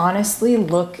I would honestly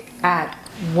look at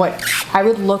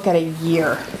a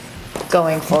year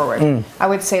going forward. I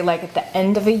would say like at the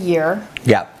end of a year,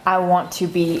 I want to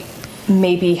be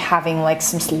maybe having like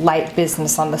some light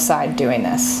business on the side doing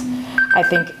this. I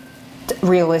think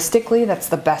realistically that's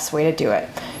the best way to do it,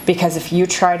 because if you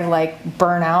try to like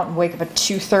burn out and wake up at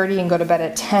 2:30 and go to bed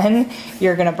at 10,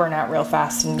 you're gonna burn out real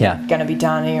fast, and you're gonna be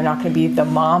done, and you're not gonna be the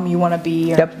mom you want to be,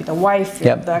 you're not gonna be the wife,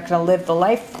 you're not gonna live the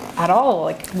life at all.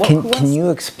 Like can you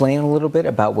explain a little bit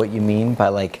about what you mean by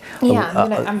like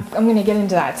I'm gonna get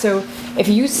into that. So if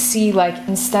you see, like,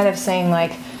 instead of saying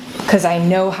like, because I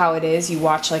know how it is, you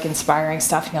watch like inspiring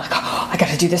stuff and you're like, oh, I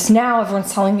gotta do this now,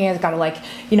 everyone's telling me I've gotta like,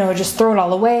 just throw it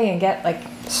all away and get like,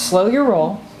 slow your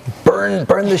roll. Burn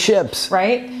the ships.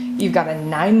 Right? You've got a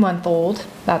 9-month-old,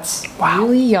 that's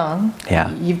really young. Yeah.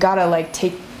 You've gotta like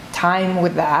take time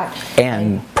with that.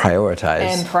 And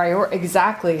prioritize.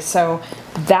 Exactly. So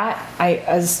that,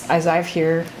 as I've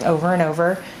heard over and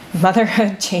over,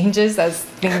 motherhood changes as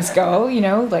things go,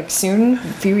 like soon,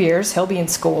 a few years, he'll be in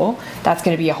school. That's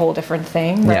going to be a whole different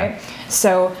thing, right? Yeah.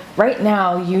 So right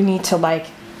now you need to like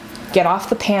get off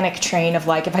the panic train of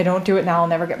like, if I don't do it now, I'll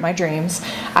never get my dreams.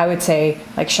 I would say,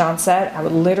 like Sean said, I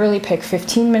would literally pick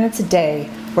 15 minutes a day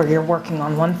where you're working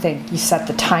on one thing. You set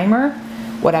the timer,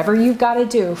 whatever you've got to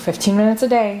do, 15 minutes a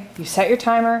day, you set your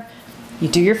timer, you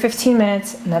do your 15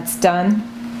 minutes, and that's done.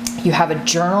 You have a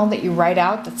journal that you write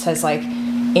out that says like,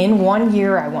 in 1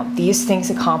 year, I want these things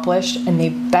accomplished, and they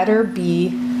better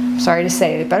be, sorry to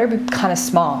say, they better be kind of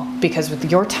small, because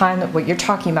with your time, what you're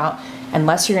talking about,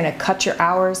 unless you're going to cut your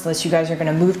hours, unless you guys are going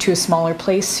to move to a smaller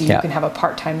place so you can have a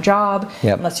part-time job,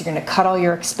 unless you're going to cut all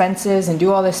your expenses and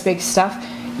do all this big stuff,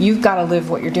 you've got to live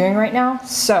what you're doing right now.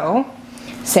 So,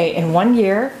 say in 1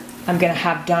 year, I'm going to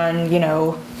have done,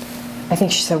 I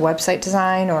think she said website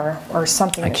design or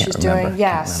something that she's doing.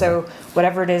 Yeah, so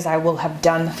whatever it is, I will have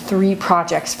done 3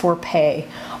 projects for pay,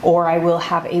 or I will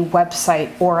have a website,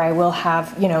 or I will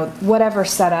have, whatever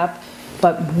set up.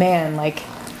 But man, like,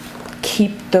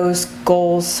 keep those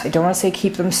goals, I don't want to say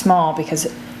keep them small,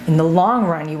 because in the long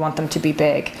run, you want them to be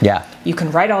big. Yeah. You can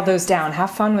write all those down,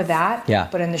 have fun with that. Yeah.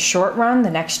 But in the short run,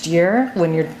 the next year,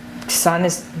 when your son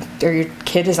is, or your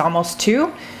kid is almost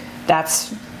 2,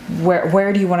 that's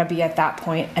where do you want to be at that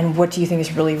point, and what do you think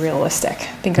is really realistic?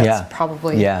 I think that's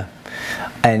probably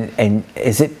and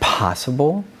is it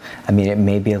possible, I mean, it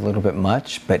may be a little bit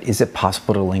much, but is it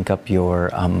possible to link up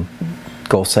your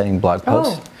goal setting blog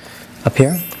post up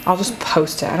here? I'll just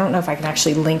post it. I don't know if I can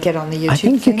actually link it on the YouTube I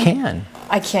think thing. You can.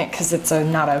 I can't, because it's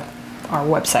not our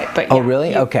website, but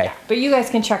really? Okay. But you guys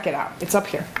can check it out. It's up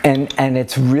here. And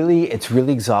it's really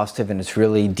exhaustive, and it's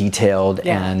really detailed,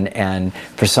 and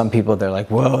for some people they're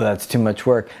like, whoa, that's too much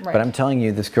work. Right. But I'm telling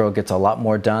you, this girl gets a lot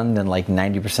more done than like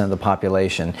 90% of the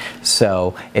population.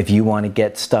 So if you want to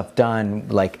get stuff done,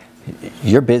 like,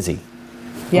 you're busy,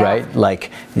 right?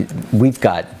 Like, we've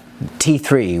got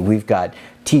T3, we've got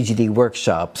TGD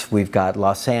workshops, we've got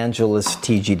Los Angeles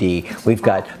TGD, we've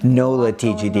got NOLA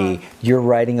TGD, you're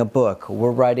writing a book, we're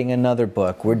writing another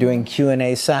book, we're doing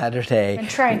Q&A Saturday. And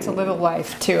trying to live a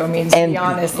life too, I mean, to be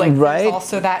honest, like, there's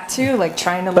also that too, like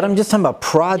trying to But I'm just talking about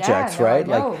projects, right?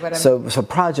 Like, so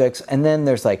projects, and then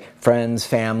there's like friends,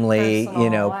 family,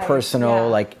 personal,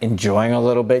 like enjoying a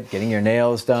little bit, getting your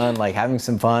nails done, like having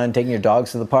some fun, taking your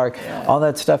dogs to the park, all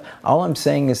that stuff. All I'm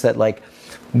saying is that, like,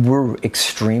 we're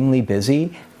extremely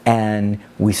busy, and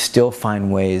we still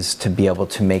find ways to be able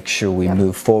to make sure we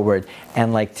move forward.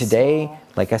 And like today,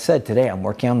 like I said, today I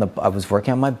was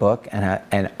working on my book,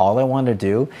 and all I wanted to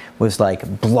do was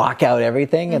like block out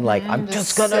everything and like I'm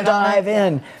just gonna dive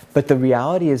in. But the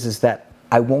reality is that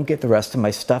I won't get the rest of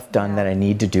my stuff done that I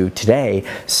need to do today.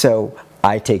 So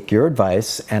I take your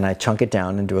advice and I chunk it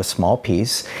down into a small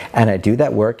piece, and I do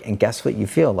that work, and guess what you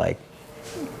feel like?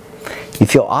 You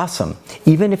feel awesome.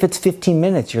 Even if it's 15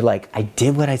 minutes, you're like, I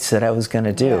did what I said I was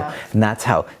gonna do. Yeah. And that's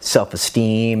how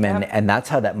self-esteem and that's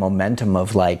how that momentum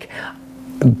of like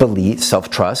belief,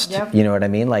 self-trust, you know what I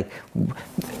mean? Like,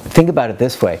 think about it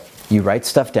this way. You write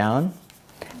stuff down,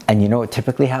 and you know what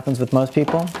typically happens with most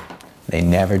people? They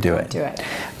never do it.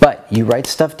 But you write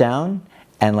stuff down,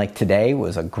 and like today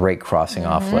was a great crossing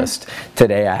off list.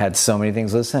 Today I had so many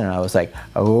things listed, and I was like,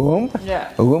 boom,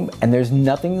 boom. And there's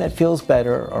nothing that feels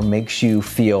better or makes you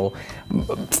feel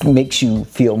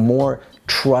more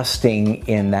trusting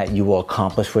in that you will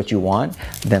accomplish what you want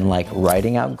than like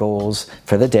writing out goals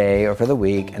for the day or for the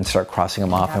week and start crossing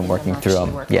them off and working through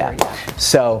them.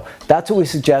 So that's what we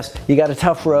suggest. You got a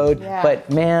tough road, but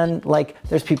man, like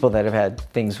there's people that have had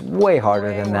things way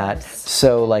harder than that.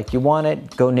 So like you want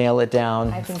it, go nail it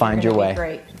down, find your way.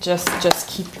 Great. Just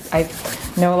keep, I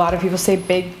know a lot of people say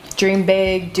dream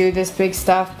big, do this big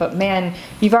stuff, but man,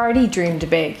 you've already dreamed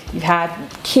big. You've had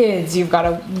kids, you've got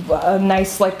a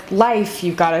nice like life,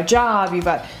 you've got a job,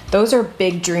 those are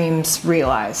big dreams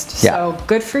realized. So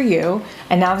good for you.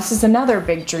 And now this is another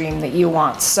big dream that you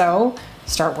want. So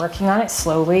start working on it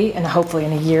slowly, and hopefully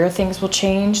in a year things will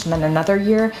change, and then another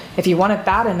year. If you want it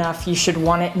bad enough, you should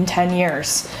want it in 10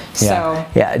 years. So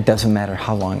yeah, it doesn't matter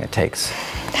how long it takes.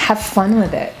 Have fun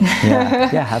with it.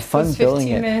 Yeah, have fun building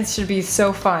it. 15 minutes should be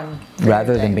so fun.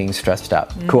 Rather than being stressed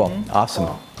out. Cool, awesome.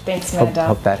 Cool. Thanks, Amanda.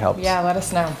 Hope that helps. Yeah, let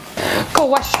us know.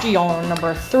 Question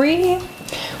number 3.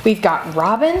 We've got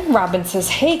Robin. Robin says,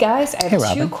 hey guys, I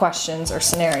have 2 questions or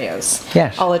scenarios.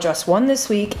 Yes. I'll address one this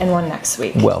week and one next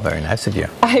week. Well, very nice of you.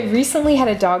 I recently had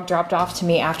a dog dropped off to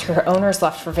me after her owners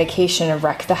left for vacation and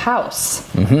wrecked the house.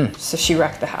 So she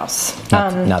wrecked the house.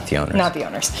 Not the owners. Not the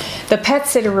owners. The pet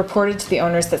sitter reported to the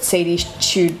owners that Sadie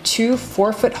chewed 2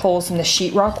 4-foot holes in the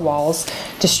sheetrock walls,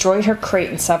 destroyed her crate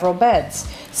and several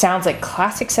beds. Sounds like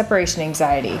classic separation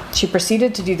anxiety. She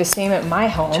proceeded to do the same at my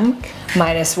home,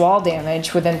 minus wall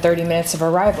damage, within 30 minutes of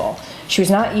arrival. She was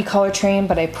not e-collar trained,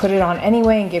 but I put it on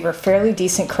anyway and gave her fairly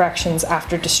decent corrections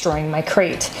after destroying my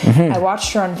crate. I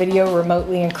watched her on video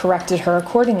remotely and corrected her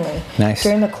accordingly. Nice.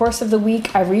 During the course of the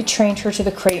week, I retrained her to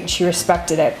the crate and she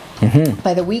respected it.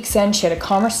 By the week's end, she had a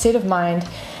calmer state of mind.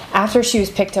 After she was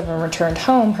picked up and returned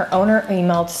home, her owner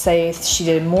emailed to say she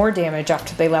did more damage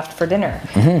after they left for dinner.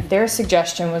 Their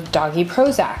suggestion was doggy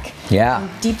Prozac. I'm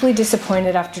deeply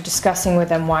disappointed after discussing with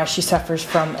them why she suffers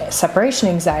from separation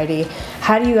anxiety.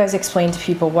 How do you guys explain to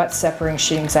people what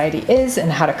separation anxiety is and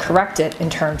how to correct it in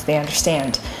terms they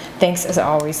understand? Thanks as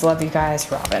always. Love you guys,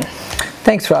 Robin.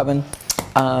 Thanks, Robin.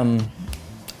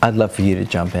 I'd love for you to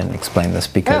jump in and explain this,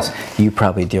 because you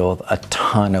probably deal with a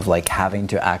ton of like having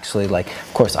to actually like,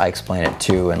 of course I explain it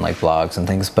too in like blogs and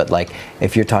things, but like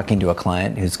if you're talking to a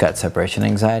client who's got separation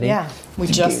anxiety. We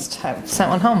just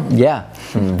sent one home.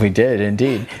 We did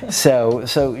indeed. So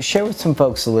share with some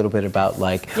folks a little bit about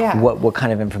like what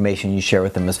kind of information you share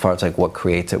with them as far as like what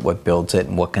creates it, what builds it,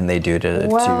 and what can they do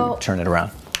to turn it around.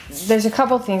 There's a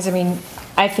couple things. I mean,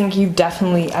 I think you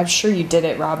definitely, I'm sure you did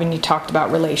it, Robin. You talked about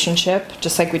relationship,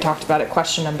 just like we talked about at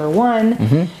question number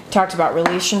 1. Talked about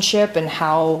relationship and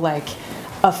how like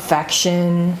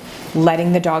affection,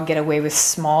 letting the dog get away with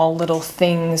small little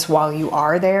things while you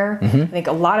are there. I think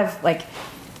a lot of like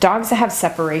dogs that have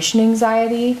separation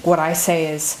anxiety, what I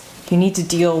say is you need to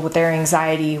deal with their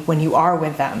anxiety when you are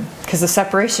with them, because the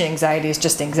separation anxiety is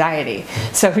just anxiety.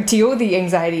 So deal with the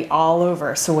anxiety all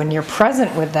over. So when you're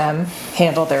present with them,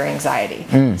 handle their anxiety.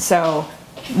 So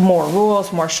more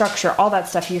rules, more structure, all that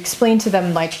stuff. You explain to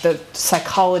them like the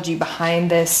psychology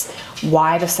behind this,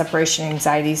 why the separation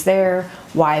anxiety is there,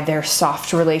 why their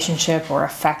soft relationship or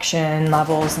affection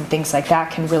levels and things like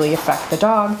that can really affect the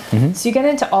dog. So you get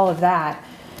into all of that.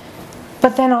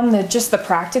 But then on just the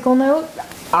practical note,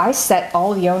 I set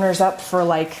all the owners up for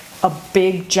like a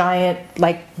big giant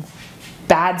like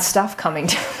bad stuff coming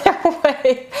their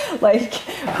way. Like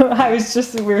Henri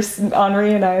just walked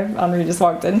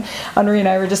in. Henri and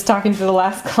I were just talking to the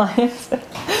last client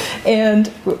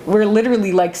and we're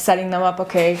literally like setting them up.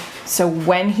 Okay, so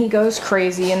when he goes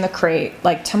crazy in the crate,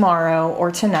 like tomorrow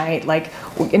or tonight, like,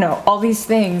 you know, all these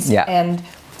things. And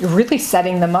really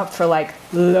setting them up for like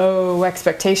low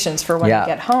expectations for when we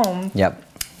get home.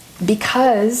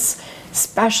 Because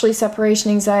especially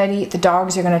separation anxiety, the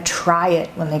dogs are going to try it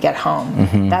when they get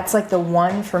home. That's like the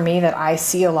one for me that I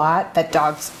see a lot, that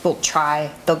dogs will try,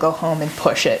 they'll go home and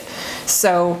push it.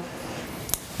 So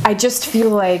I just feel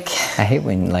like... I hate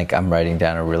when like I'm writing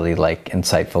down a really like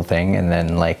insightful thing and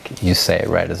then like you say it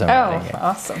right as I'm writing it. Oh,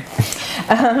 awesome.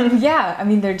 Yeah, I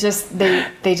mean, they're just,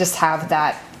 they just have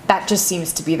that. That just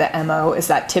seems to be the MO, is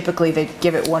that typically they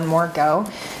give it one more go.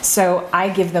 So I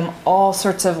give them all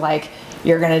sorts of like,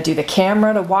 you're going to do the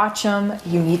camera to watch them.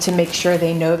 You need to make sure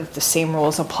they know that the same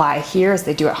rules apply here as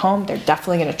they do at home. They're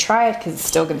definitely going to try it because it's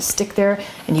still going to stick there,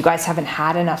 and you guys haven't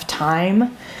had enough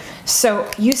time. So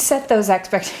you set those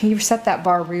you set that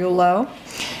bar real low.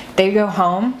 They go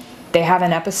home, they have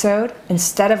an episode.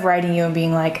 Instead of writing you and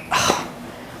being like, oh,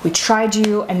 we tried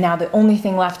you and now the only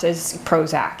thing left is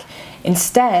Prozac.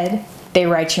 Instead, they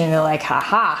write you and they're like,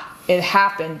 haha, it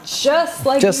happened just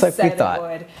like you said it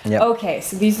would. Yep. Okay,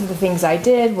 so these are the things I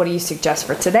did. What do you suggest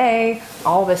for today?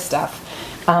 All this stuff.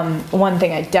 One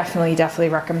thing I definitely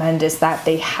recommend is that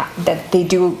they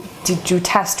do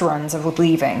test runs of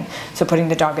leaving. So putting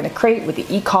the dog in a crate with the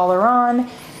e-collar on.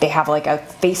 They have like a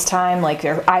FaceTime, like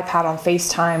their iPad on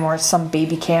FaceTime or some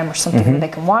baby cam or something where they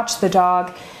can watch the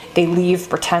dog. They leave,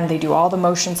 pretend they do all the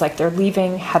motions like they're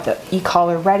leaving, have the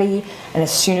e-collar ready, and as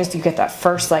soon as you get that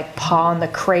first like paw on the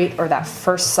crate or that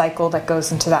first cycle that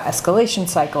goes into that escalation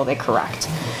cycle, they correct.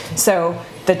 So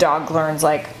the dog learns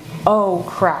like, oh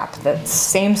crap, the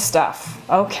same stuff,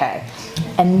 okay.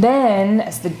 And then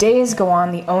as the days go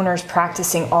on, the owner's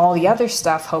practicing all the other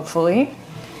stuff, hopefully,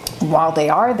 while they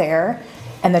are there,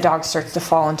 and the dog starts to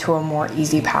fall into a more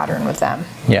easy pattern with them.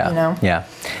 Yeah, you know? Yeah.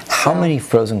 How many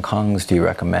frozen Kongs do you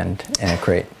recommend in a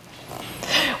crate?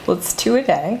 Well, it's 2 a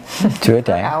day. 2 a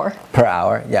day. Per hour. Per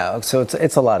hour, yeah. So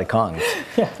it's a lot of Kongs,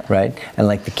 right? And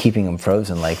like the keeping them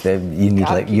frozen, like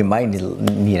you might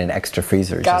need an extra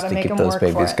freezer just to keep those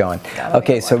babies going.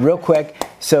 Okay, so real quick,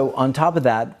 so on top of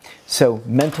that, so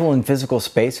mental and physical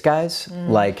space, guys.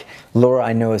 Like Laura,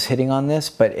 I know is hitting on this,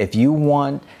 but if you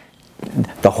want,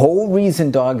 the whole reason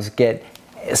dogs get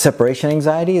separation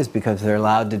anxiety is because they're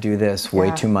allowed to do this way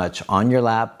too much. On your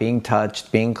lap, being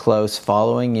touched, being close,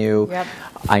 following you. Yep.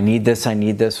 I need this, I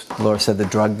need this. Laura said the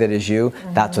drug that is you,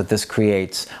 that's what this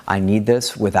creates. I need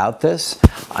this. Without this,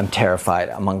 I'm terrified,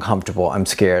 I'm uncomfortable, I'm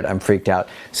scared, I'm freaked out.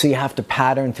 So you have to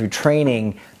pattern through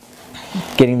training,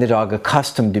 getting the dog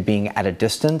accustomed to being at a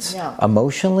distance,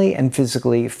 emotionally and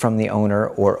physically, from the owner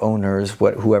or owners,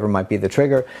 whoever might be the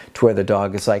trigger, to where the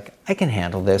dog is like, I can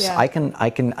handle this. I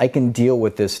can deal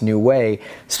with this new way.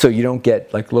 So you don't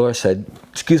get, like Laura said,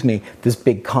 excuse me, this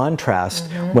big contrast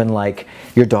when like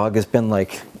your dog has been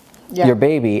like your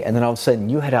baby, and then all of a sudden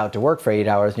you head out to work for 8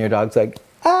 hours and your dog's like,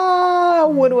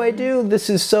 what do I do?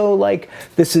 This is so like,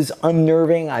 this is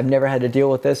unnerving. I've never had to deal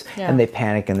with this. And they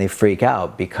panic and they freak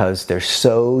out because they're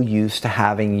so used to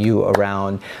having you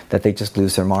around that they just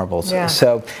lose their marbles.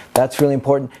 So that's really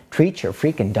important. Treat your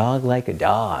freaking dog like a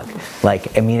dog.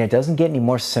 Like, I mean, it doesn't get any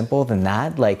more simple than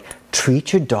that. Like,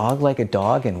 treat your dog like a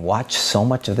dog and watch so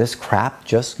much of this crap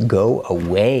just go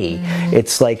away.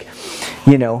 It's like,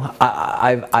 you know,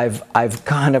 I've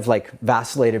kind of like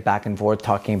vacillated back and forth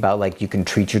talking about like you can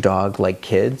treat your dog like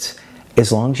kids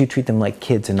as long as you treat them like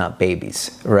kids and not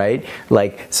babies, right?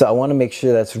 Like, so I want to make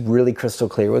sure that's really crystal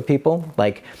clear with people.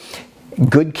 Like,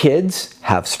 good kids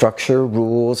have structure,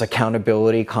 rules,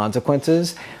 accountability,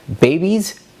 consequences.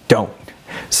 Babies don't.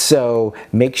 So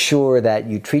make sure that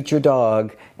you treat your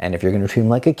dog, and if you're going to treat him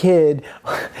like a kid,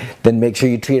 then make sure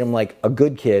you treat him like a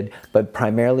good kid, but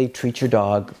primarily treat your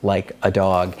dog like a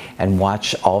dog and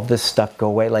watch all of this stuff go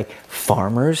away. Like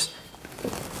farmers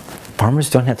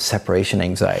don't have separation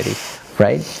anxiety.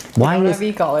 Right? Why don't have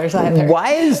e-collars either.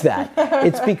 Why is that?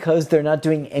 It's because they're not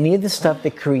doing any of the stuff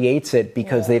that creates it,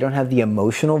 because they don't have the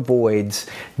emotional voids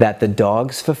that the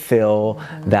dogs fulfill,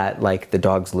 that like the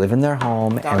dogs live in their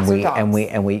home, and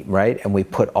we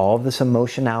put all of this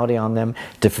emotionality on them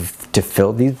to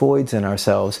fill these voids in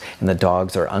ourselves, and the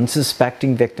dogs are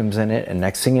unsuspecting victims in it, and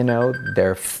next thing you know,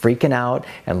 they're freaking out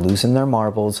and losing their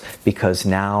marbles because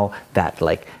now that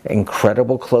like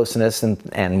incredible closeness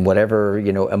and whatever,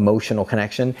 you know, emotional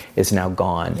connection is now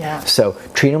gone. So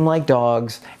treat them like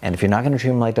dogs, and if you're not going to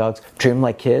treat them like dogs, treat them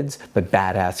like kids, but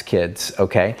badass kids,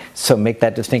 okay? So make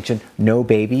that distinction, no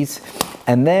babies.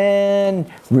 And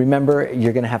then remember,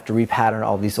 you're going to have to repattern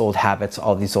all these old habits,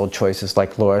 all these old choices,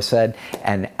 like Laura said,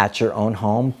 and at your own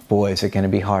home, boy, is it going to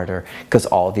be harder, because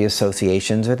all the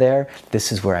associations are there.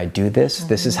 This is where I do this.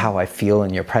 This is how I feel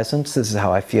in your presence. This is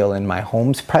how I feel in my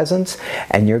home's presence,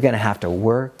 and you're going to have to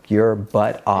work your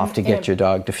butt off to get your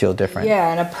dog to feel different.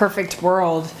 Yeah, in a perfect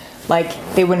world, like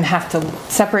they wouldn't have to,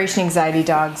 separation anxiety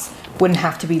dogs wouldn't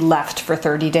have to be left for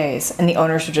 30 days, and the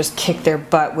owners would just kick their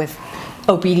butt with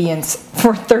obedience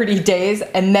for 30 days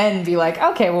and then be like,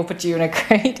 okay, we'll put you in a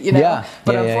crate, you know? Yeah.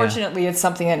 But Yeah, unfortunately, it's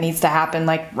something that needs to happen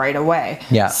like right away.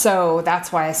 Yeah. So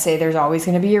that's why I say there's always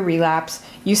going to be a relapse.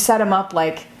 You set them up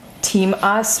like, team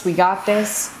us, we got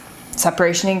this.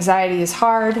 Separation anxiety is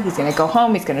hard. He's going to go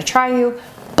home. He's going to try you,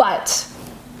 but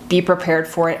be prepared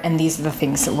for it. And these are the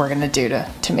things that we're going to do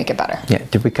to make it better. Yeah.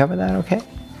 Did we cover that okay?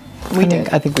 We did.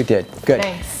 I think we did. Good.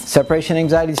 Thanks. Separation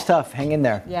anxiety is tough. Hang in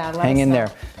there. Yeah, hang in know.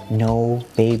 there. No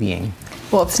babying.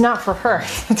 Well, it's not for her,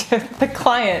 the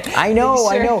client. I know,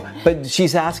 Make sure. I know. But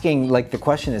she's asking, like, the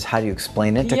question is, how do you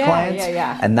explain it to clients?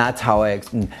 Yeah. And that's how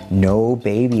no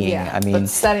babying. Yeah, I mean, but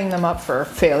setting them up for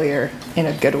failure in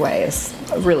a good way is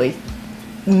really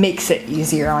makes it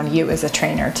easier on you as a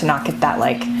trainer to not get that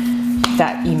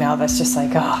that email that's just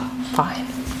like, oh, fine.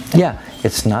 yeah,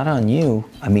 it's not on you.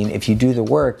 I mean, if you do the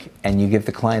work and you give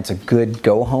the clients a good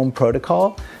go-home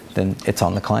protocol, then it's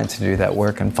on the clients to do that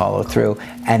work and follow through,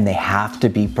 and they have to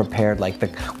be prepared. Like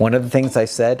one of the things I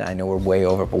said, I know we're way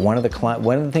over, but one of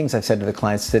the things I said to the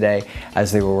clients today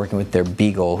as they were working with their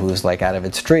beagle who's like out of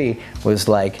its tree was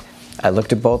like, I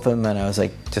looked at both of them and I was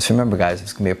like, just remember guys,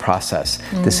 it's gonna be a process.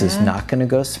 This is not gonna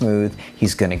go smooth.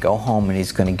 He's gonna go home and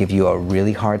he's gonna give you a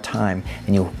really hard time,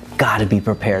 and you gotta be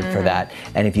prepared for that.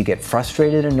 And if you get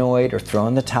frustrated, annoyed, or throw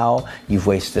in the towel, you've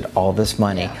wasted all this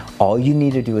money. Yeah. All you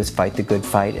need to do is fight the good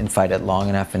fight and fight it long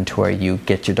enough until where you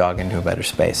get your dog into a better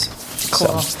space.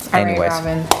 Cool. So, All anyways, right,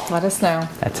 Robin, let us know.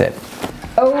 that's it.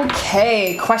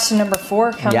 Okay, question number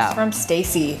 4 comes from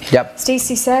Stacy. Yep.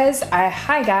 Stacy says,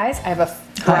 hi guys, I have a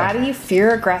bratty,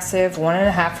 fear-aggressive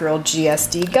 1.5-year-old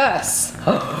GSD Gus.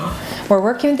 We're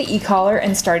working with the e-collar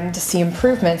and starting to see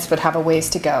improvements, but have a ways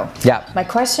to go. Yeah. My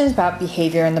question is about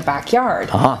behavior in the backyard.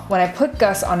 When I put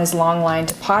Gus on his long line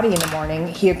to potty in the morning,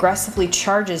 he aggressively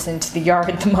charges into the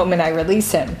yard the moment I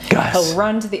release him. Gus. He'll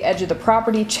run to the edge of the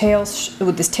property,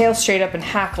 with his tail straight up and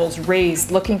hackles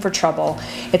raised, looking for trouble.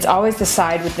 It's always the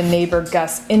side with the neighbor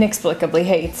Gus inexplicably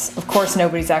hates. Of course,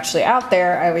 nobody's actually out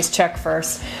there. I always check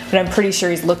first, but I'm pretty sure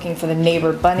he's looking for the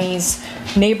neighbor bunnies,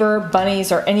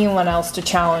 or anyone else to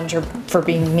challenge or for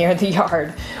being near the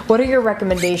yard. What are your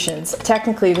recommendations?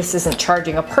 Technically, this isn't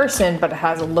charging a person, but it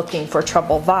has a looking for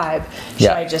trouble vibe. Should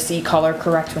I just e-collar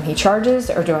correct when he charges,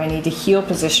 or do I need to heel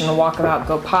position and walk him out,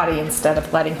 go potty, instead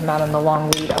of letting him out on the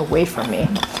long lead away from me?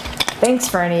 Thanks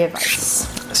for any advice.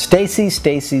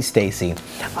 Stacy.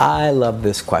 I love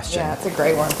this question. Yeah, it's a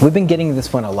great one. We've been getting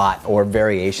this one a lot, or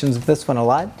variations of this one a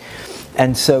lot.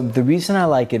 And so the reason I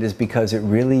like it is because it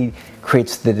really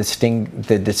creates the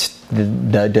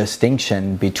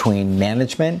distinction between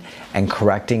management and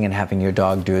correcting and having your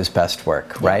dog do his best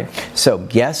work, right? So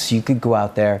yes, you could go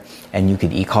out there and you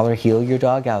could e-collar heel your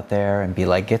dog out there and be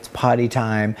like, it's potty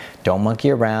time, don't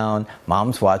monkey around,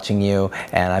 mom's watching you,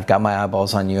 and I've got my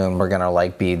eyeballs on you, and we're gonna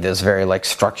like be this very like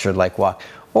structured like walk.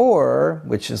 Or,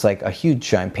 which is like a huge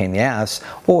giant pain in the ass,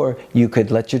 or you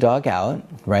could let your dog out,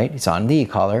 right? He's on the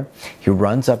e-collar, he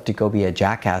runs up to go be a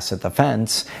jackass at the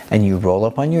fence, and you roll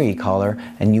up on your e-collar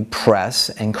and you press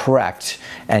and correct,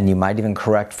 and you might even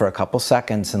correct for a couple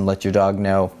seconds and let your dog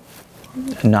know,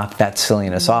 knock that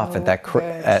silliness off at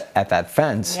that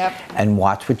fence, and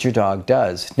watch what your dog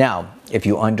does. Now, if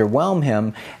you underwhelm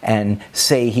him and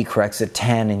say he corrects at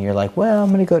 10 and you're like, well, I'm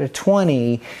going to go to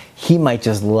 20, he might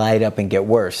just light up and get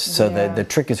worse. So the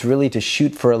trick is really to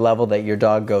shoot for a level that your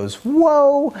dog goes,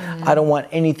 whoa, I don't want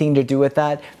anything to do with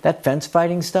that. That fence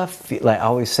fighting stuff, like I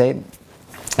always say,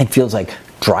 it feels like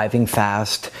driving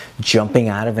fast, jumping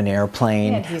out of an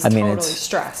airplane. Yeah, he's totally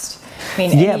stressed. I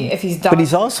mean, if he's but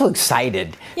he's also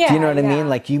excited. Do you know what I mean?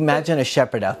 Like, you imagine a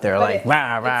shepherd out there, like,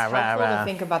 rah, rah, it's rah, helpful rah. to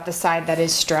think about the side that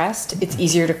is stressed. It's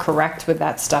easier to correct with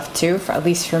that stuff too. At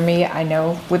least for me, I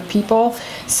know with people.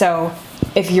 So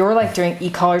if you're like doing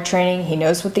e-collar training, he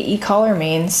knows what the e-collar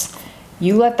means.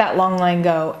 You let that long line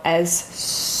go as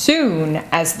soon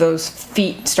as those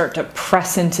feet start to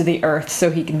press into the earth, so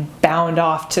he can bound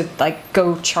off to like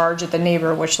go charge at the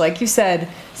neighbor, which, like you said,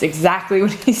 is exactly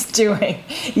what he's doing.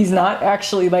 He's not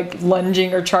actually like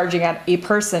lunging or charging at a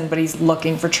person, but he's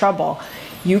looking for trouble.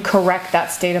 You correct that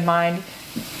state of mind,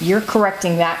 you're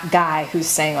correcting that guy who's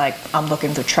saying like, I'm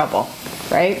looking for trouble,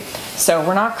 right? So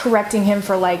we're not correcting him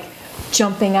for like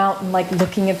jumping out and like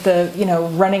looking at the,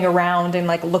 running around and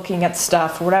like looking at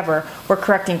stuff or whatever. We're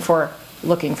correcting for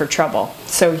looking for trouble.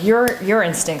 So your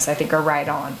instincts, I think, are right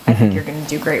on. I think you're going to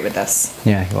do great with this.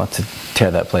 Yeah, he wants to tear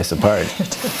that place apart.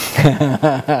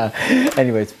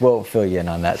 Anyways, we'll fill you in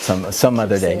on that some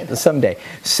other day, someday.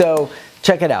 So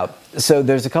check it out. So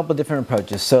there's a couple different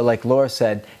approaches. So like Laura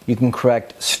said, you can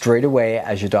correct straight away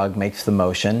as your dog makes the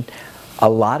motion. A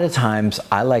lot of times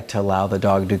I like to allow the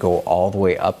dog to go all the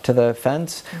way up to the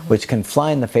fence, which can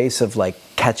fly in the face of like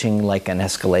catching like an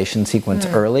escalation sequence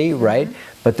early, right?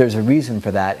 But there's a reason for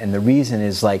that, and the reason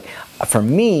is like, for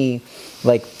me,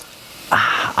 like,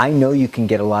 I know you can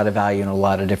get a lot of value in a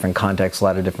lot of different contexts, a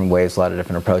lot of different ways, a lot of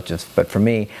different approaches, but for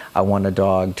me, I want a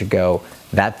dog to go,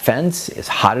 that fence is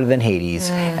hotter than Hades,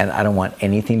 and I don't want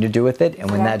anything to do with it.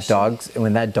 And when that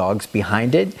dog's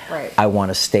behind it, I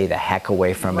want to stay the heck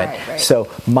away from it. So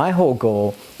my whole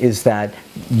goal is that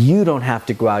you don't have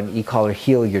to go out and e-collar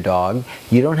heel your dog.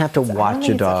 You don't have to watch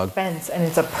your dog. It's a fence, and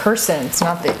it's a person. It's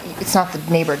not the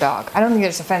neighbor dog. I don't think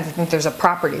there's a fence. I think there's a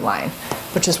property line,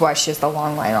 which is why she has the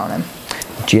long line on him.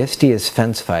 GSD is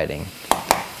fence fighting.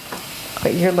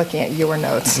 But you're looking at your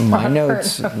notes. My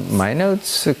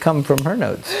notes come from her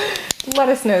notes. Let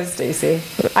us know, Stacy.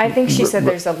 I think she said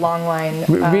there's a long line.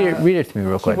 Read it to me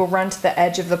real quick. He will run to the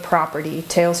edge of the property,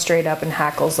 tail straight up, and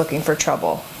hackles looking for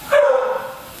trouble.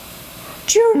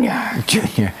 Junior's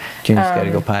got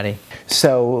to go potty.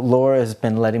 So Laura has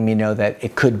been letting me know that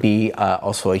it could be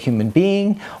also a human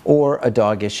being or a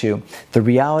dog issue. The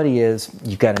reality is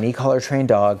you've got an e-collar trained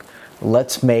dog.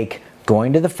 Let's make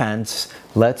going to the fence,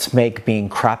 let's make being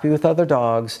crappy with other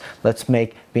dogs, let's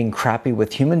make being crappy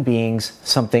with human beings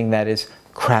something that is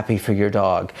crappy for your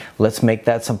dog. Let's make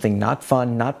that something not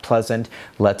fun, not pleasant.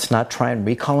 Let's not try and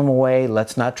recall him away.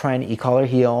 Let's not try and e-collar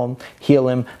heal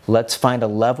him. Let's find a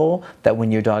level that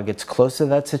when your dog gets close to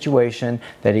that situation,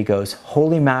 that he goes,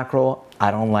 holy mackerel, I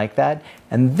don't like that.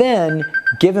 And then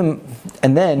give him a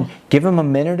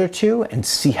minute or two and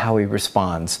see how he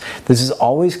responds. This is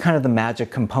always kind of the magic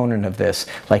component of this.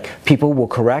 Like, people will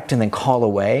correct and then call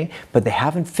away, but they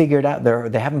haven't figured out,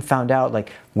 they haven't found out,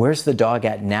 like, where's the dog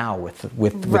at now with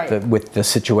the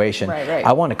situation.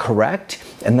 I want to correct,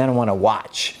 and then I want to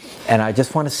watch. And I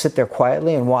just want to sit there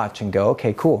quietly and watch and go,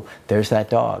 okay, cool, there's that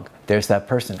dog. There's that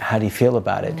person. How do you feel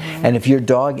about it? And if your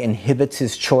dog inhibits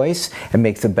his choice and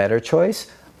makes a better choice,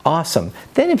 awesome.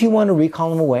 Then if you want to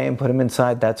recall him away and put him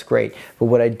inside, that's great. But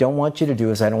what I don't want you to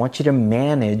do is I don't want you to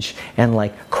manage and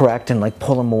like correct and like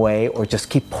pull him away, or just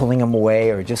keep pulling him away,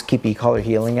 or just keep e-collar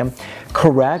healing him.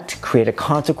 Correct, create a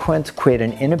consequence, create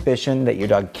an inhibition that your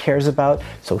dog cares about,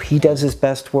 so he does his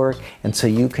best work, and so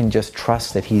you can just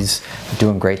trust that he's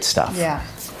doing great stuff. Yeah.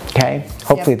 Okay?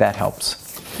 Hopefully that helps.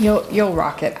 You'll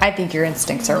rock it. I think your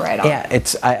instincts are right on. Yeah,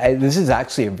 this is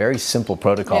actually a very simple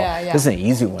protocol. This is an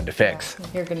easy one to fix.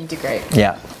 You're going to do great.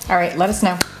 Yeah. All right, let us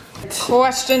know.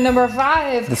 Question number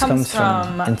 5 this comes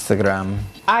from Instagram.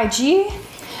 IG.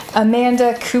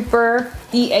 Amanda Cooper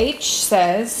EH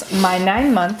says, my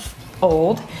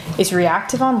 9-month-old is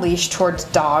reactive on leash towards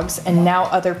dogs and now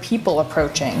other people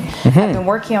approaching. I've been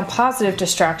working on positive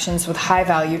distractions with high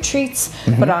value treats,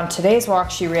 but on today's walk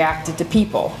she reacted to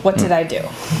people. What did I do?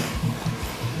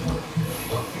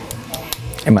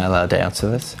 Am I allowed to answer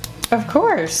this? Of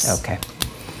course. Okay.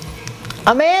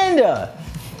 Amanda!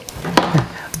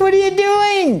 What are you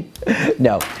doing?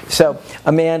 No. So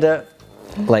Amanda,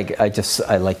 like I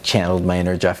channeled my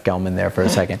inner Jeff Gelman there for a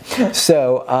second.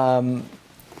 So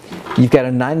you've got a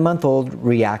 9-month-old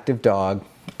reactive dog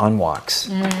on walks,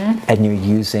 and you're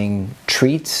using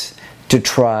treats to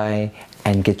try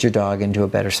and get your dog into a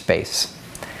better space.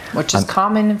 Which is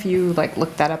common if you like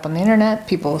look that up on the internet.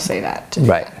 People will say that.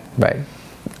 Right.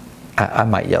 I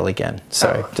might yell again.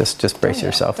 Sorry, just brace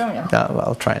yourself. Don't yell.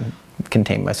 I'll try and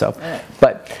contain myself.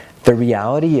 But the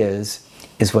reality is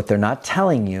what they're not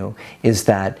telling you is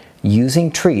that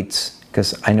using treats,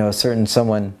 because I know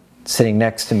someone sitting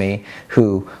next to me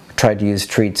who tried to use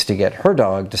treats to get her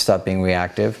dog to stop being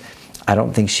reactive. I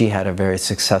don't think she had a very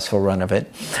successful run of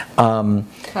it. That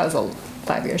was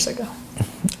 5 years ago.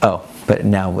 Oh, but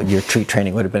now your treat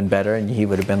training would have been better and he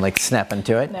would have been like snapping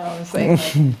to it. No, I'm saying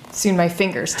like, soon my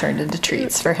fingers turned into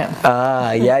treats for him.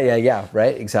 Yeah,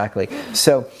 right, exactly.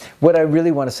 So what I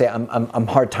really want to say, I'm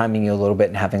hard timing you a little bit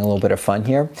and having a little bit of fun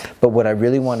here, but what I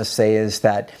really want to say is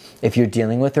that if you're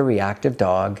dealing with a reactive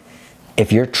dog,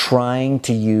 if you're trying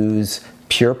to use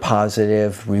pure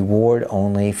positive, reward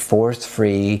only,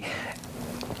 force-free,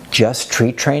 just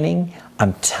treat training,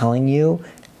 I'm telling you,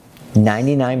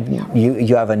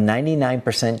 you have a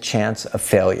 99% chance of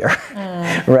failure,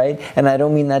 right? And I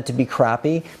don't mean that to be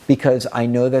crappy, because I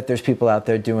know that there's people out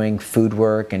there doing food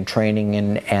work and training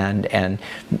and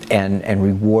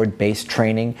reward-based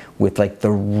training with like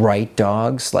the right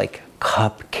dogs, like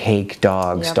cupcake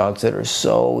dogs, dogs that are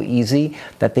so easy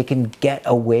that they can get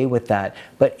away with that.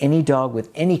 But any dog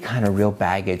with any kind of real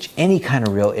baggage, any kind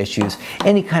of real issues,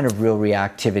 any kind of real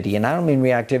reactivity, and I don't mean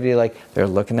reactivity like they're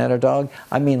looking at a dog,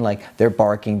 I mean like they're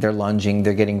barking, they're lunging,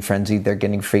 they're getting frenzied, they're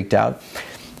getting freaked out.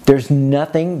 There's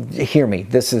nothing, hear me,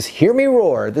 hear me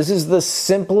roar, this is the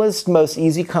simplest, most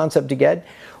easy concept to get.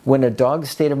 When a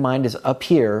dog's state of mind is up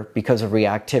here because of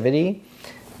reactivity,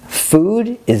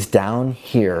 food is down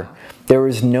here. There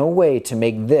is no way to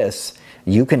make this,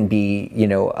 you can be, you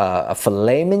know, a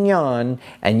filet mignon,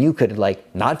 and you could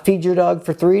like not feed your dog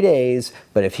for 3 days,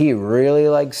 but if he really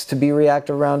likes to be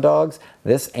reactive around dogs,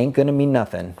 this ain't gonna mean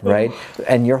nothing, right?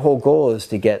 And your whole goal is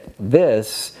to get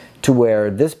this to where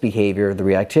this behavior, the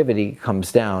reactivity,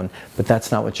 comes down, but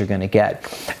that's not what you're gonna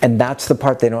get. And that's the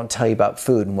part they don't tell you about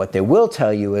food. And what they will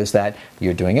tell you is that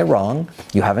you're doing it wrong,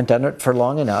 you haven't done it for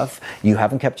long enough, you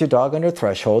haven't kept your dog under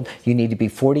threshold, you need to be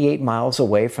 48 miles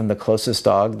away from the closest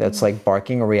dog that's like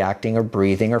barking or reacting or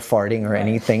breathing or farting or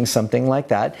anything, something like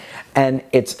that. And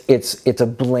it's a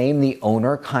blame the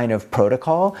owner kind of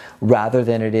protocol rather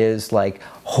than it is like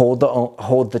hold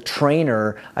the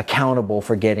trainer accountable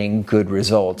for getting good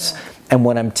results. And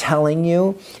what I'm telling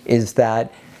you is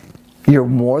that you're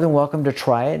more than welcome to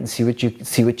try it and see what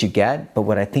you get, but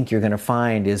what I think you're going to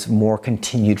find is more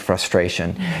continued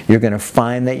frustration. You're going to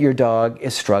find that your dog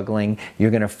is struggling.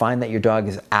 You're going to find that your dog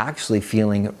is actually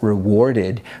feeling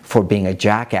rewarded for being a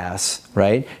jackass,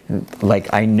 right?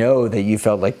 Like I know that you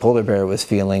felt like Polar Bear was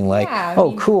feeling like,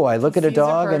 oh cool, I look at a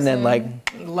dog and then like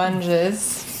he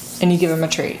lunges and you give him a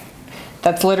treat.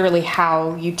 That's literally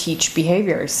how you teach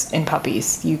behaviors in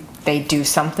puppies. They do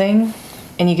something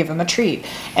and you give them a treat.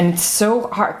 And it's so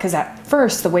hard because at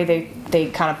first the way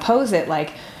they kind of pose it,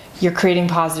 like you're creating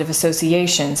positive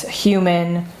associations,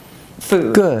 human,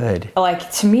 food. Good.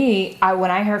 Like to me, when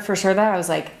I first heard that, I was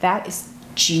like, that is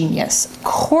genius. Of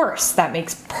course, that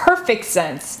makes perfect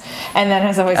sense. And then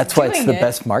as I was That's why it's the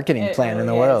best marketing plan in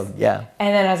the world. Yeah.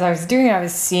 And then as I was doing it, I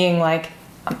was seeing like,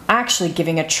 I'm actually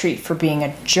giving a treat for being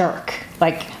a jerk.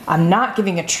 Like, I'm not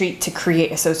giving a treat to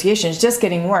create associations, just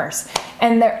getting worse.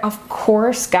 And there, of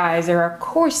course, guys, there are, of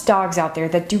course, dogs out there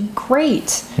that do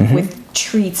great with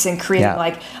treats and creating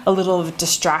like a little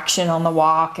distraction on the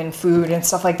walk and food and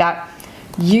stuff like that.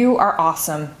 You are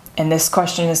awesome. And this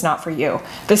question is not for you.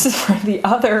 This is for the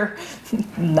other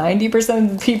 90%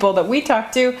 of the people that we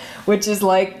talk to, which is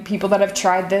like people that have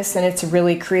tried this and it's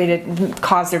really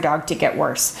caused their dog to get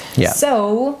worse. Yeah.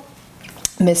 So,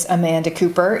 Miss Amanda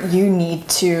Cooper, you need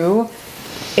to,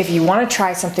 if you want to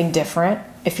try something different,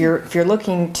 if you're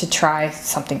looking to try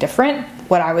something different,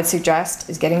 what I would suggest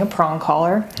is getting a prong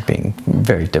collar. Being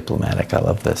very diplomatic. I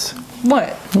love this.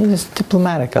 What? You're just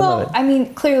diplomatic. I love it. I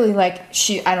mean, clearly, like,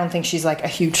 I don't think she's like a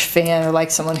huge fan or like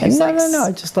someone who's like... No.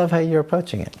 I just love how you're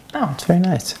approaching it. Oh. It's very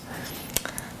nice.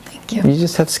 Thank you. You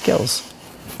just have skills.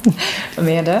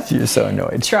 Amanda? You're so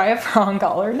annoyed. Try a prong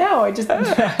collar. No,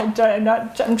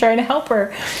 I'm trying to help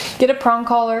her. Get a prong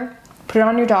collar. Put it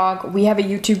on your dog. We have a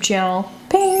YouTube channel.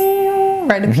 Bing!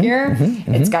 Right up here.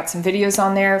 It's got some videos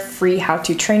on there, free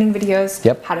how-to training videos.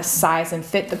 Yep. How to size and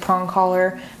fit the prong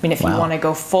collar. I mean, if you want to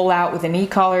go full out with an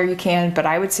e-collar, you can, but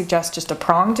I would suggest just a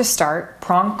prong to start.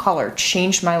 Prong collar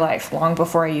changed my life long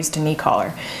before I used an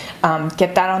e-collar.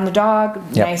 Get that on the dog.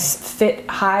 Nice fit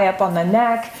high up on the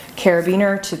neck.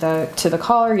 Carabiner to the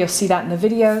collar. You'll see that in the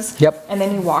videos. Yep. And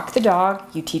then you walk the dog.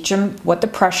 You teach them what the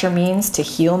pressure means to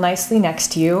heel nicely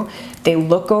next to you. They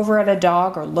look over at a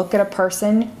dog or look at a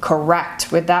person,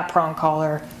 correct with that prong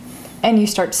collar, and you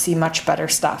start to see much better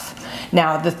stuff.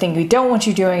 Now, the thing we don't want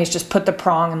you doing is just put the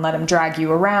prong and let him drag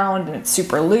you around and it's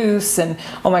super loose and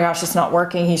oh my gosh, it's not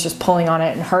working. He's just pulling on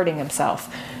it and hurting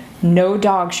himself. No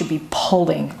dog should be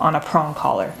pulling on a prong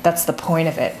collar. That's the point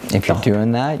of it. If you're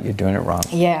doing that, you're doing it wrong.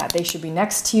 Yeah, they should be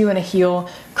next to you in a heel,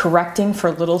 correcting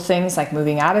for little things like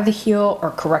moving out of the heel or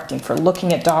correcting for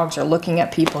looking at dogs or looking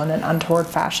at people in an untoward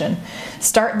fashion.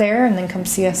 Start there and then come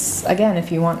see us again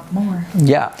if you want more.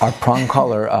 Yeah, our prong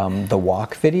collar, the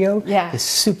walk video is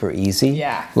super easy.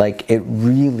 Yeah. Like it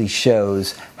really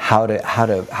shows how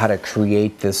to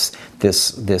create this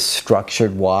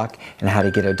structured walk and how to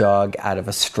get a dog out of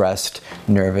a stressed,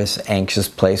 nervous, anxious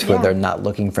place where they're not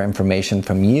looking for information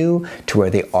from you to where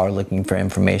they are looking for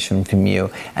information from you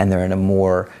and they're in a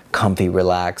more comfy,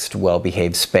 relaxed,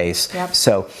 well-behaved space. Yep.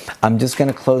 So I'm just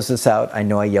going to close this out. I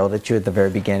know I yelled at you at the very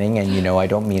beginning and you know I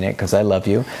don't mean it because I love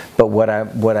you, but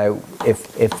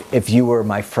if you were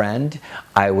my friend,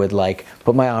 I would like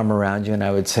put my arm around you and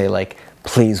I would say like,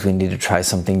 please, we need to try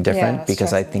something different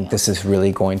because I think this is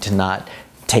really going to not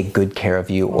take good care of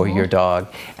you or your dog.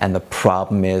 And the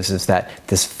problem is that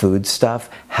this food stuff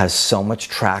has so much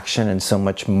traction and so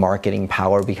much marketing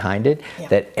power behind it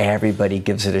that everybody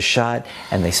gives it a shot,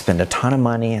 and they spend a ton of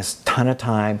money, a ton of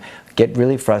time, get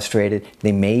really frustrated.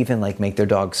 They may even like make their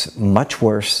dogs much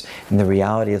worse. And the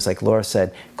reality is, like Laura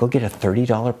said, go get a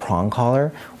 $30 prong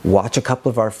collar, watch a couple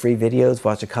of our free videos,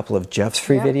 watch a couple of Jeff's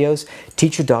free videos,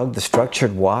 teach your dog the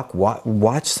structured walk,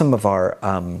 watch some of our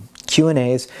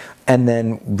Q&As, and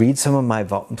then read some of my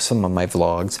vlogs, some of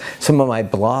my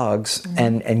blogs,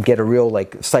 and get a real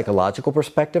like psychological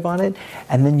perspective on it.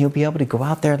 And then you'll be able to go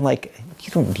out there and like, you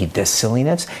don't need this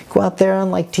silliness. Go out there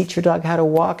and like teach your dog how to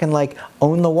walk and like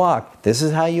own the walk. This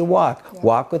is how you walk.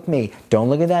 Walk with me. Don't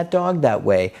look at that dog that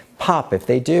way. Pop if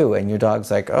they do, and your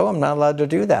dog's like, oh, I'm not allowed to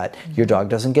do that. Your dog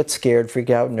doesn't get scared, freak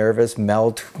out, nervous,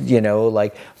 melt, you know,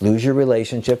 like lose your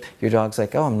relationship. Your dog's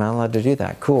like, oh, I'm not allowed to do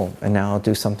that. Cool, and now I'll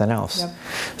do something else.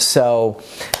 So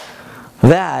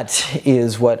that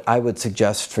is what I would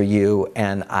suggest for you.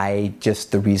 And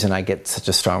the reason I get such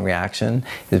a strong reaction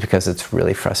is because it's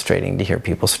really frustrating to hear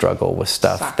people struggle with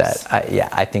stuff that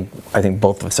I think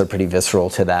both of us are pretty visceral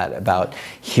to that, about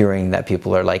hearing that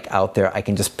people are like out there. I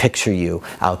can just picture you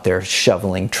out there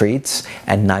shoveling treats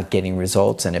and not getting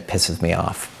results, and it pisses me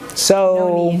off. So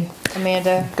no need.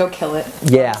 Amanda, go kill it.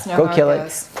 Yeah, go kill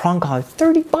it. Prong collar,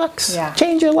 $30. Yeah.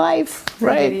 Change your life.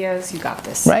 Right. Videos, you got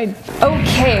this. Right.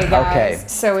 Okay,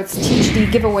 guys. So it's THD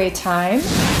giveaway time.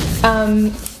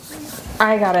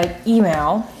 I got an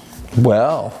email.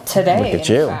 Well, today, look at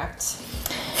you. In fact,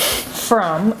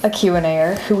 from a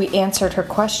Q&A-er who we answered her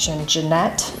question,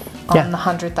 Jeanette, on the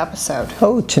 100th episode.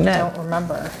 Oh, Jeanette. I don't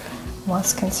remember. I'm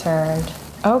less concerned.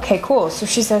 Okay, cool. So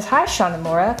she says, hi, Sean and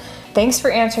Laura. Thanks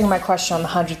for answering my question on the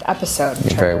 100th episode.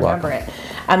 You're very welcome.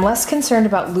 I'm less concerned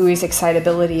about Louie's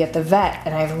excitability at the vet,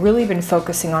 and I've really been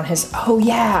focusing on his,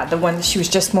 the one that she was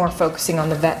just more focusing on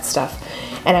the vet stuff.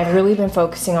 And I've really been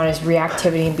focusing on his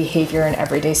reactivity and behavior in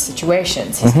everyday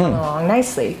situations. He's coming along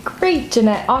nicely. Great,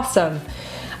 Jeanette, awesome.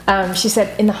 She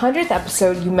said, in the 100th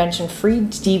episode, you mentioned free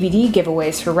DVD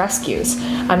giveaways for rescues.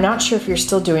 I'm not sure if you're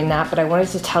still doing that, but I wanted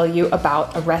to tell you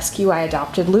about a rescue I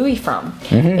adopted Louie from.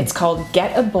 It's called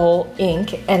Get a Bull,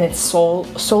 Inc., and it's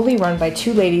solely run by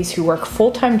two ladies who work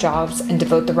full-time jobs and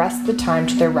devote the rest of the time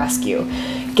to their rescue.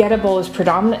 Get a Bull is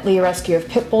predominantly a rescue of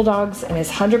pit bull dogs and is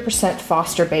 100%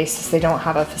 foster-based, as they don't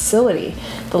have a facility.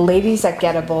 The ladies at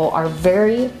Get a Bull are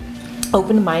very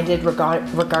open-minded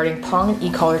regarding prong and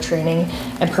e-collar training,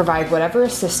 and provide whatever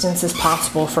assistance is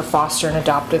possible for foster and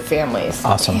adoptive families.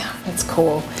 Awesome. Damn, that's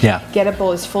cool. Yeah. Get a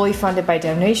Bull is fully funded by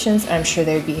donations, and I'm sure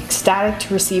they would be ecstatic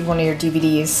to receive one of your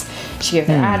DVDs. She gave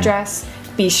their address.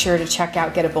 Be sure to check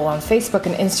out Get a Bull on Facebook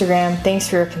and Instagram. Thanks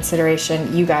for your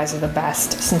consideration. You guys are the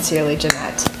best. Sincerely,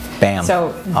 Jeanette. Bam. So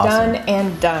awesome. Done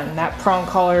and done. That prong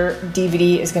collar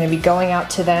DVD is going to be going out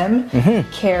to them,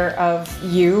 care of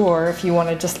you, or if you want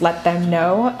to just let them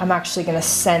know, I'm actually going to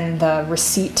send the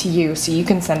receipt to you so you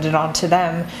can send it on to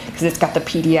them, because it's got the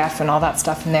PDF and all that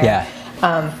stuff in there.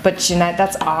 Yeah. But Jeanette,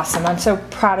 that's awesome. I'm so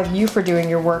proud of you for doing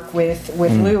your work with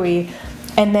Louie.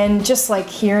 And then just like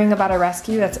hearing about a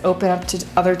rescue that's open up to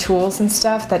other tools and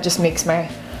stuff, that just makes my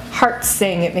heart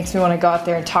sing. It makes me want to go out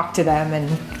there and talk to them, and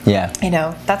you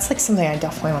know, that's like something I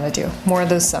definitely want to do. More of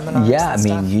those seminars. Yeah,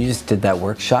 and I mean, you just did that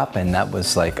workshop, and that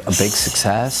was like a big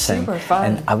success. Super fun.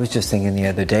 And I was just thinking the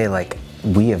other day, like,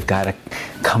 we have got to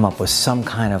come up with some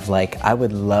kind of, like, I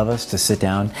would love us to sit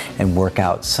down and work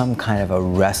out some kind of a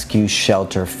rescue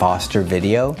shelter foster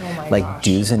video, like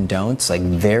do's and don'ts, like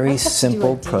very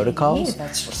simple protocols.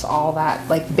 That's just all that,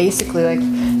 like basically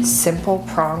like simple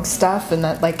prong stuff, and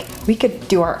that like we could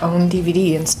do our own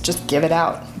DVD and just give it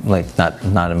out. Like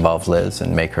not involve Liz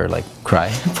and make her like cry.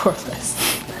 Poor Liz.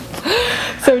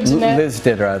 So Jeanette, Liz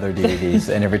did her other DVDs,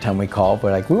 and every time we call,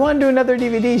 we're like, we want to do another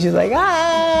DVD. She's like,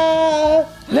 no.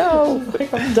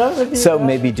 I'm done with you. So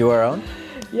maybe do our own?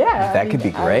 Yeah. That could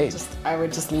be great. I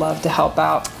would just love to help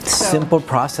out. Simple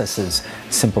processes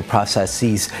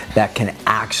that can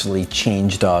actually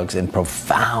change dogs in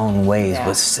profound ways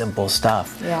with simple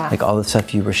stuff. Yeah. Like all the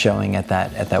stuff you were showing at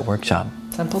that workshop.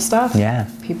 Simple stuff. Yeah.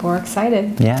 People are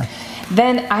excited. Yeah.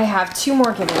 Then I have 2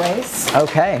 more giveaways.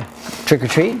 Okay. Trick or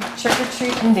treat? Trick or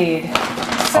treat indeed.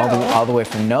 So, all the way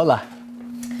from Nola.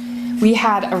 We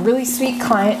had a really sweet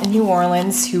client in New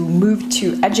Orleans who moved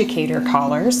to Educator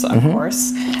collars, of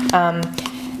course.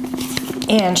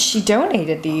 And she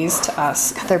donated these to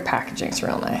us. Their packaging's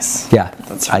real nice. Yeah.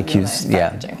 That's really IQ's,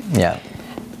 nice packaging. Yeah.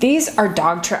 These are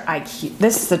Dogtra IQ.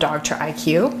 This is the Dogtra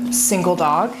IQ, single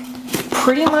dog.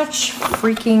 Pretty much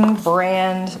freaking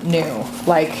brand new.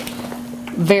 Like,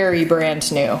 very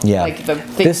brand new. Yeah. Like the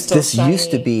thing's still This shiny.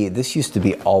 used to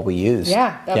be all we used.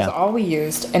 Yeah, that was all we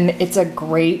used, and it's a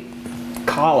great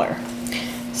collar.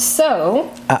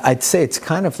 So I'd say it's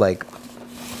kind of like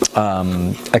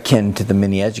akin to the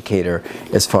Mini Educator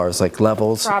as far as like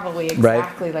levels. probably right?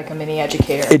 exactly like a Mini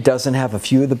Educator. It doesn't have a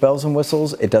few of the bells and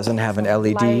whistles. It doesn't have an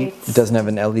LED. Lights. It doesn't have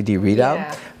an LED readout.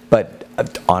 Yeah. But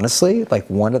honestly, like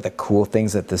one of the cool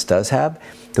things that this does have,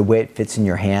 the way it fits in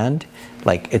your hand,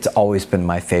 like it's always been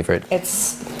my favorite.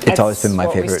 It's always been my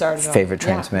what we favorite started on. favorite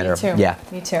transmitter. Yeah,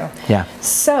 me too. Yeah. Me too. Yeah.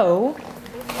 So,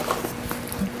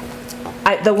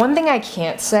 the one thing I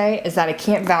can't say is that I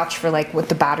can't vouch for like what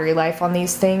the battery life on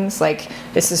these things. Like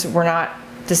we're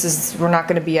not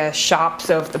going to be a shop.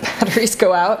 So if the batteries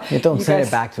go out, Yeah, don't you send guys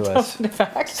it back to don't us. send it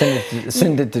back.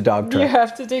 Send it to Dog You Truck.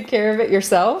 have to take care of it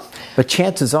yourself. But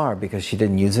chances are, because she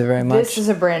didn't use it very much. This is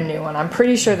a brand new one. I'm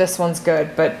pretty sure this one's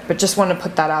good, but just want to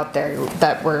put that out there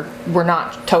that we're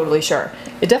not totally sure.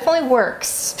 It definitely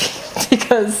works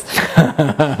because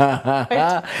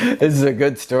This is a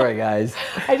good story, guys.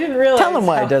 I didn't realize. Tell them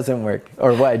why how- it doesn't work,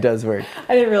 or why it does work.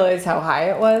 I didn't realize how high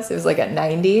it was. It was like at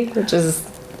 90, which is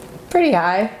pretty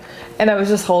high. And I was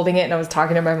just holding it and I was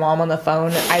talking to my mom on the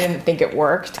phone. I didn't think it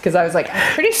worked because I was like,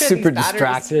 I'm pretty sure Super these batteries...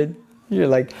 distracted. You're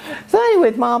like, so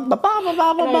anyways, Mom, ba ba ba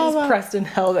ba ba And I just ba. pressed and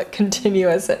held it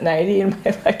continuous at 90 and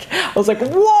I was like,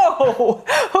 whoa,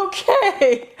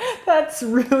 okay, that's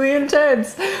really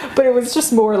intense. But it was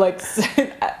just more like,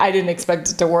 I didn't expect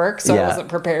it to work, so Yeah. I wasn't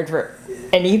prepared for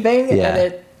anything, Yeah. and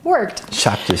it worked.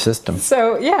 Shocked your system.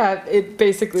 So yeah, it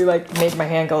basically like made my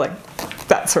hand go like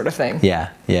that sort of thing.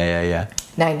 Yeah, yeah, yeah, yeah.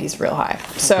 90's real high.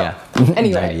 So Yeah.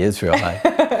 anyway, 90 is real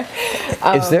high.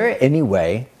 Is there any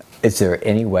way? Is there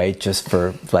any way, just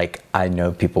for like, I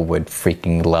know people would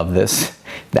freaking love this.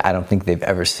 I don't think they've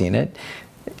ever seen it.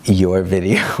 Your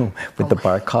video with the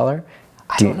bark collar.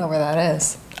 I don't know where that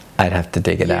is. I'd have to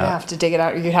dig it You'd out. have to dig it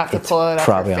out. You'd have to pull it up on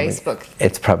Probably on the- Facebook.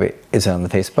 It's probably, is it on the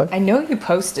Facebook? I know you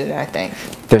posted it, I think.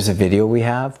 There's a video we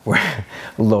have where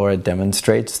Laura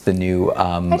demonstrates the new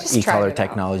just tried e-collar it out. I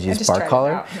Technologies just bark tried it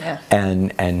collar, out, yeah.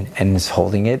 and is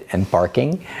holding it and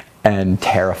barking and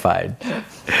terrified,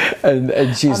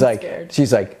 and she's I'm like, scared.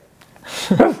 she's like,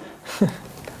 "Ruff,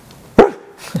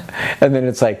 ruff," and then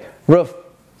it's like, roof,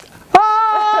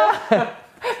 ah!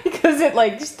 Because it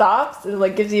like stops, it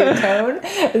like gives you a tone.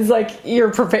 It's like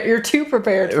you're prepared. You're too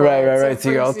prepared for it. right. So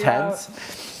it you're all freaks you out.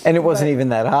 tense, and it wasn't even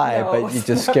that high, No, but you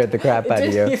just scared the crap out of It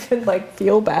you. didn't even like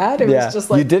feel bad. It was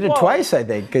just like you did it whoa. twice, I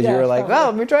think, because Yeah, you were like, probably.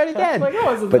 "Well, let me try it again." Like, it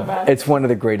wasn't so but bad. it's one of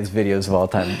the greatest videos of all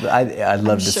time. I'd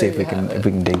love to sure see if you we can have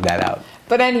it. dig that out.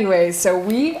 But anyways, so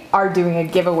we are doing a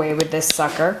giveaway with this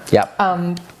sucker. Yep.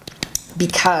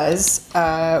 Because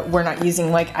we're not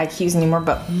using like IQs anymore,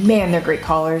 but man, they're great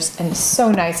collars and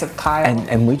so nice of Kyle.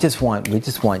 and we just want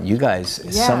you guys,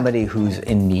 Yeah. somebody who's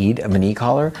in need of an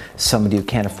e-collar, somebody who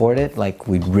can't afford it. Like,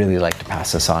 we'd really like to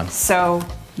pass this on. So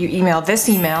you email this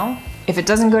email. If it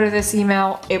doesn't go to this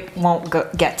email, it won't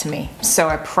get to me. So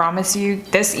I promise you,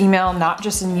 this email, not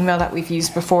just an email that we've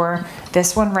used before,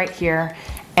 this one right here.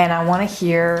 And I want to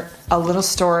hear a little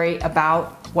story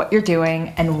about what you're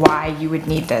doing and why you would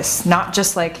need this. Not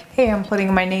just like, hey, I'm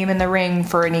putting my name in the ring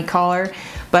for an e-collar,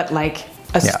 but like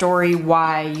a Yeah. story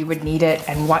why you would need it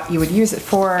and what you would use it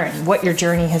for and what your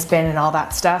journey has been and all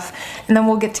that stuff. And then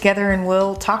we'll get together and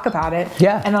we'll talk about it.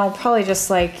 Yeah. And I'll probably just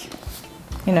like,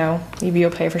 you know, maybe you'll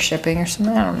pay for shipping or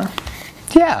something. I don't know.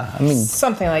 Yeah, I mean,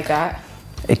 Something like that.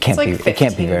 it can't It's like be. It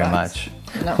can't be 15 very bucks. much.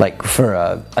 No. Like for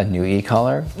a new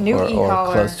e-collar, New or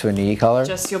e-collar, close to a new e-collar.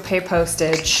 Just you'll pay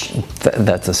postage.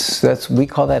 That's we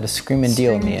call that a screaming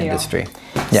deal in the Screaming deal. industry.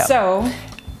 Yeah. So,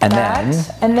 And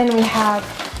and then we have,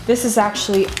 this is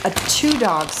actually a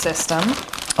 2-dog system.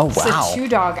 Oh, It's wow. a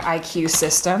 2-dog IQ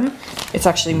system. It's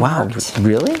actually Wow, marked.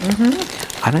 really?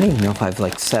 Mm-hmm. I don't even know if I've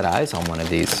like set eyes on one of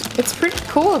these. It's pretty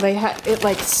cool. They have it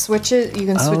like switches. You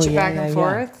can switch it yeah, back yeah, and yeah.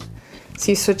 forth.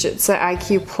 So you switch it to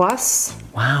IQ Plus.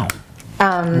 Wow.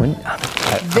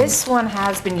 This one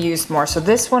has been used more, so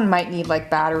this one might need like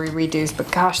battery redos.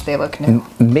 But gosh, they look new.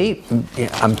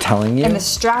 I'm telling you. And the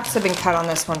straps have been cut on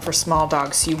this one for small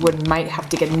dogs, so you might have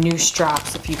to get new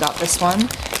straps if you got this one.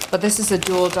 But this is a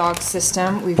dual dog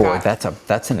system. We've Boy, got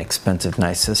that's an expensive,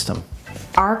 nice system.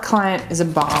 our client is a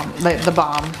bomb, like the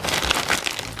bomb.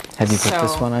 Have you put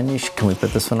this So- one on you? Can we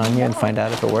put this one on you and find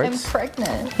out if it I'm works?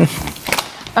 pregnant.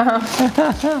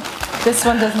 This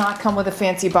one does not come with a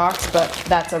fancy box, but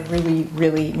that's a really,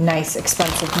 really nice,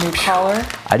 expensive new collar.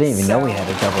 I didn't even know we So-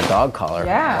 had a double dog collar.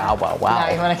 Yeah. Wow, wow, wow.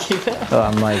 Now you want to keep it? So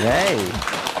I'm like, hey.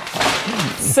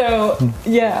 So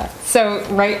yeah, so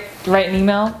write an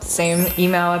email, same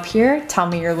email up here. Tell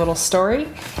me your little story,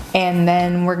 and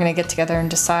then we're gonna get together and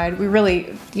decide. We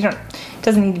really, it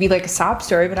doesn't need to be like a sob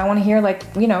story, but I want to hear maybe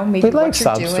We what like you're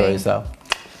sob doing. stories though.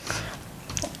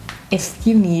 If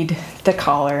you need the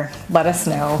collar, let us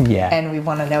know. Yeah. And we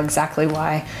want to know exactly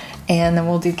why, and then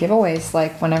we'll do giveaways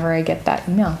like whenever I get that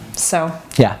email. So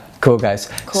Yeah, cool guys.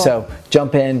 Cool. So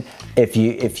jump in. If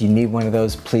you need one of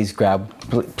those, please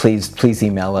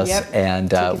email us, Yep. and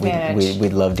Take advantage.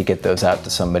 we'd love to get those out to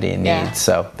somebody in need. Yeah.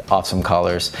 So awesome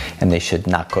collars, and they should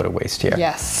not go to waste here.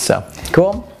 Yes. So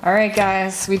cool. all right,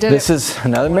 guys, we did This it. is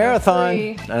another marathon.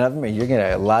 23. You're gonna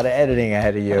have a lot of editing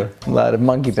ahead of you. A lot of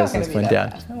monkey not business gonna be went that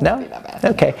down. bad. It No? won't be that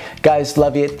bad. Okay. Guys,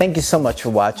 love you. Thank you so much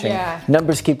for watching. Yeah.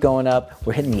 Numbers keep going up.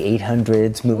 We're hitting the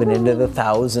 800s, moving into the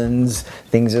thousands.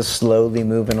 Things are slowly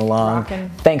moving along.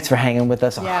 Rocking. Thanks for hanging with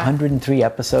us. Yeah. 103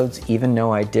 episodes, even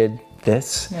though I did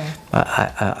this. Yeah.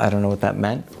 I don't know what that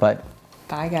meant, but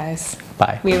Bye, guys.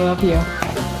 bye. We love you.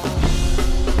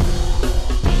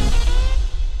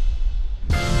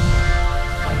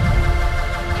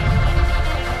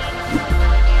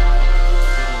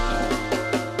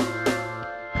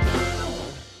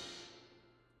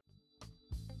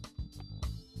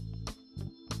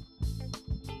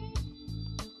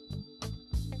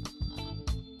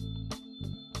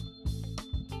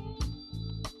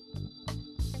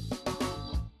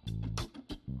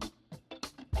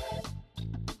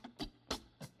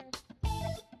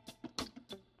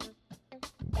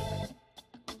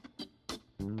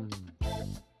 Mm.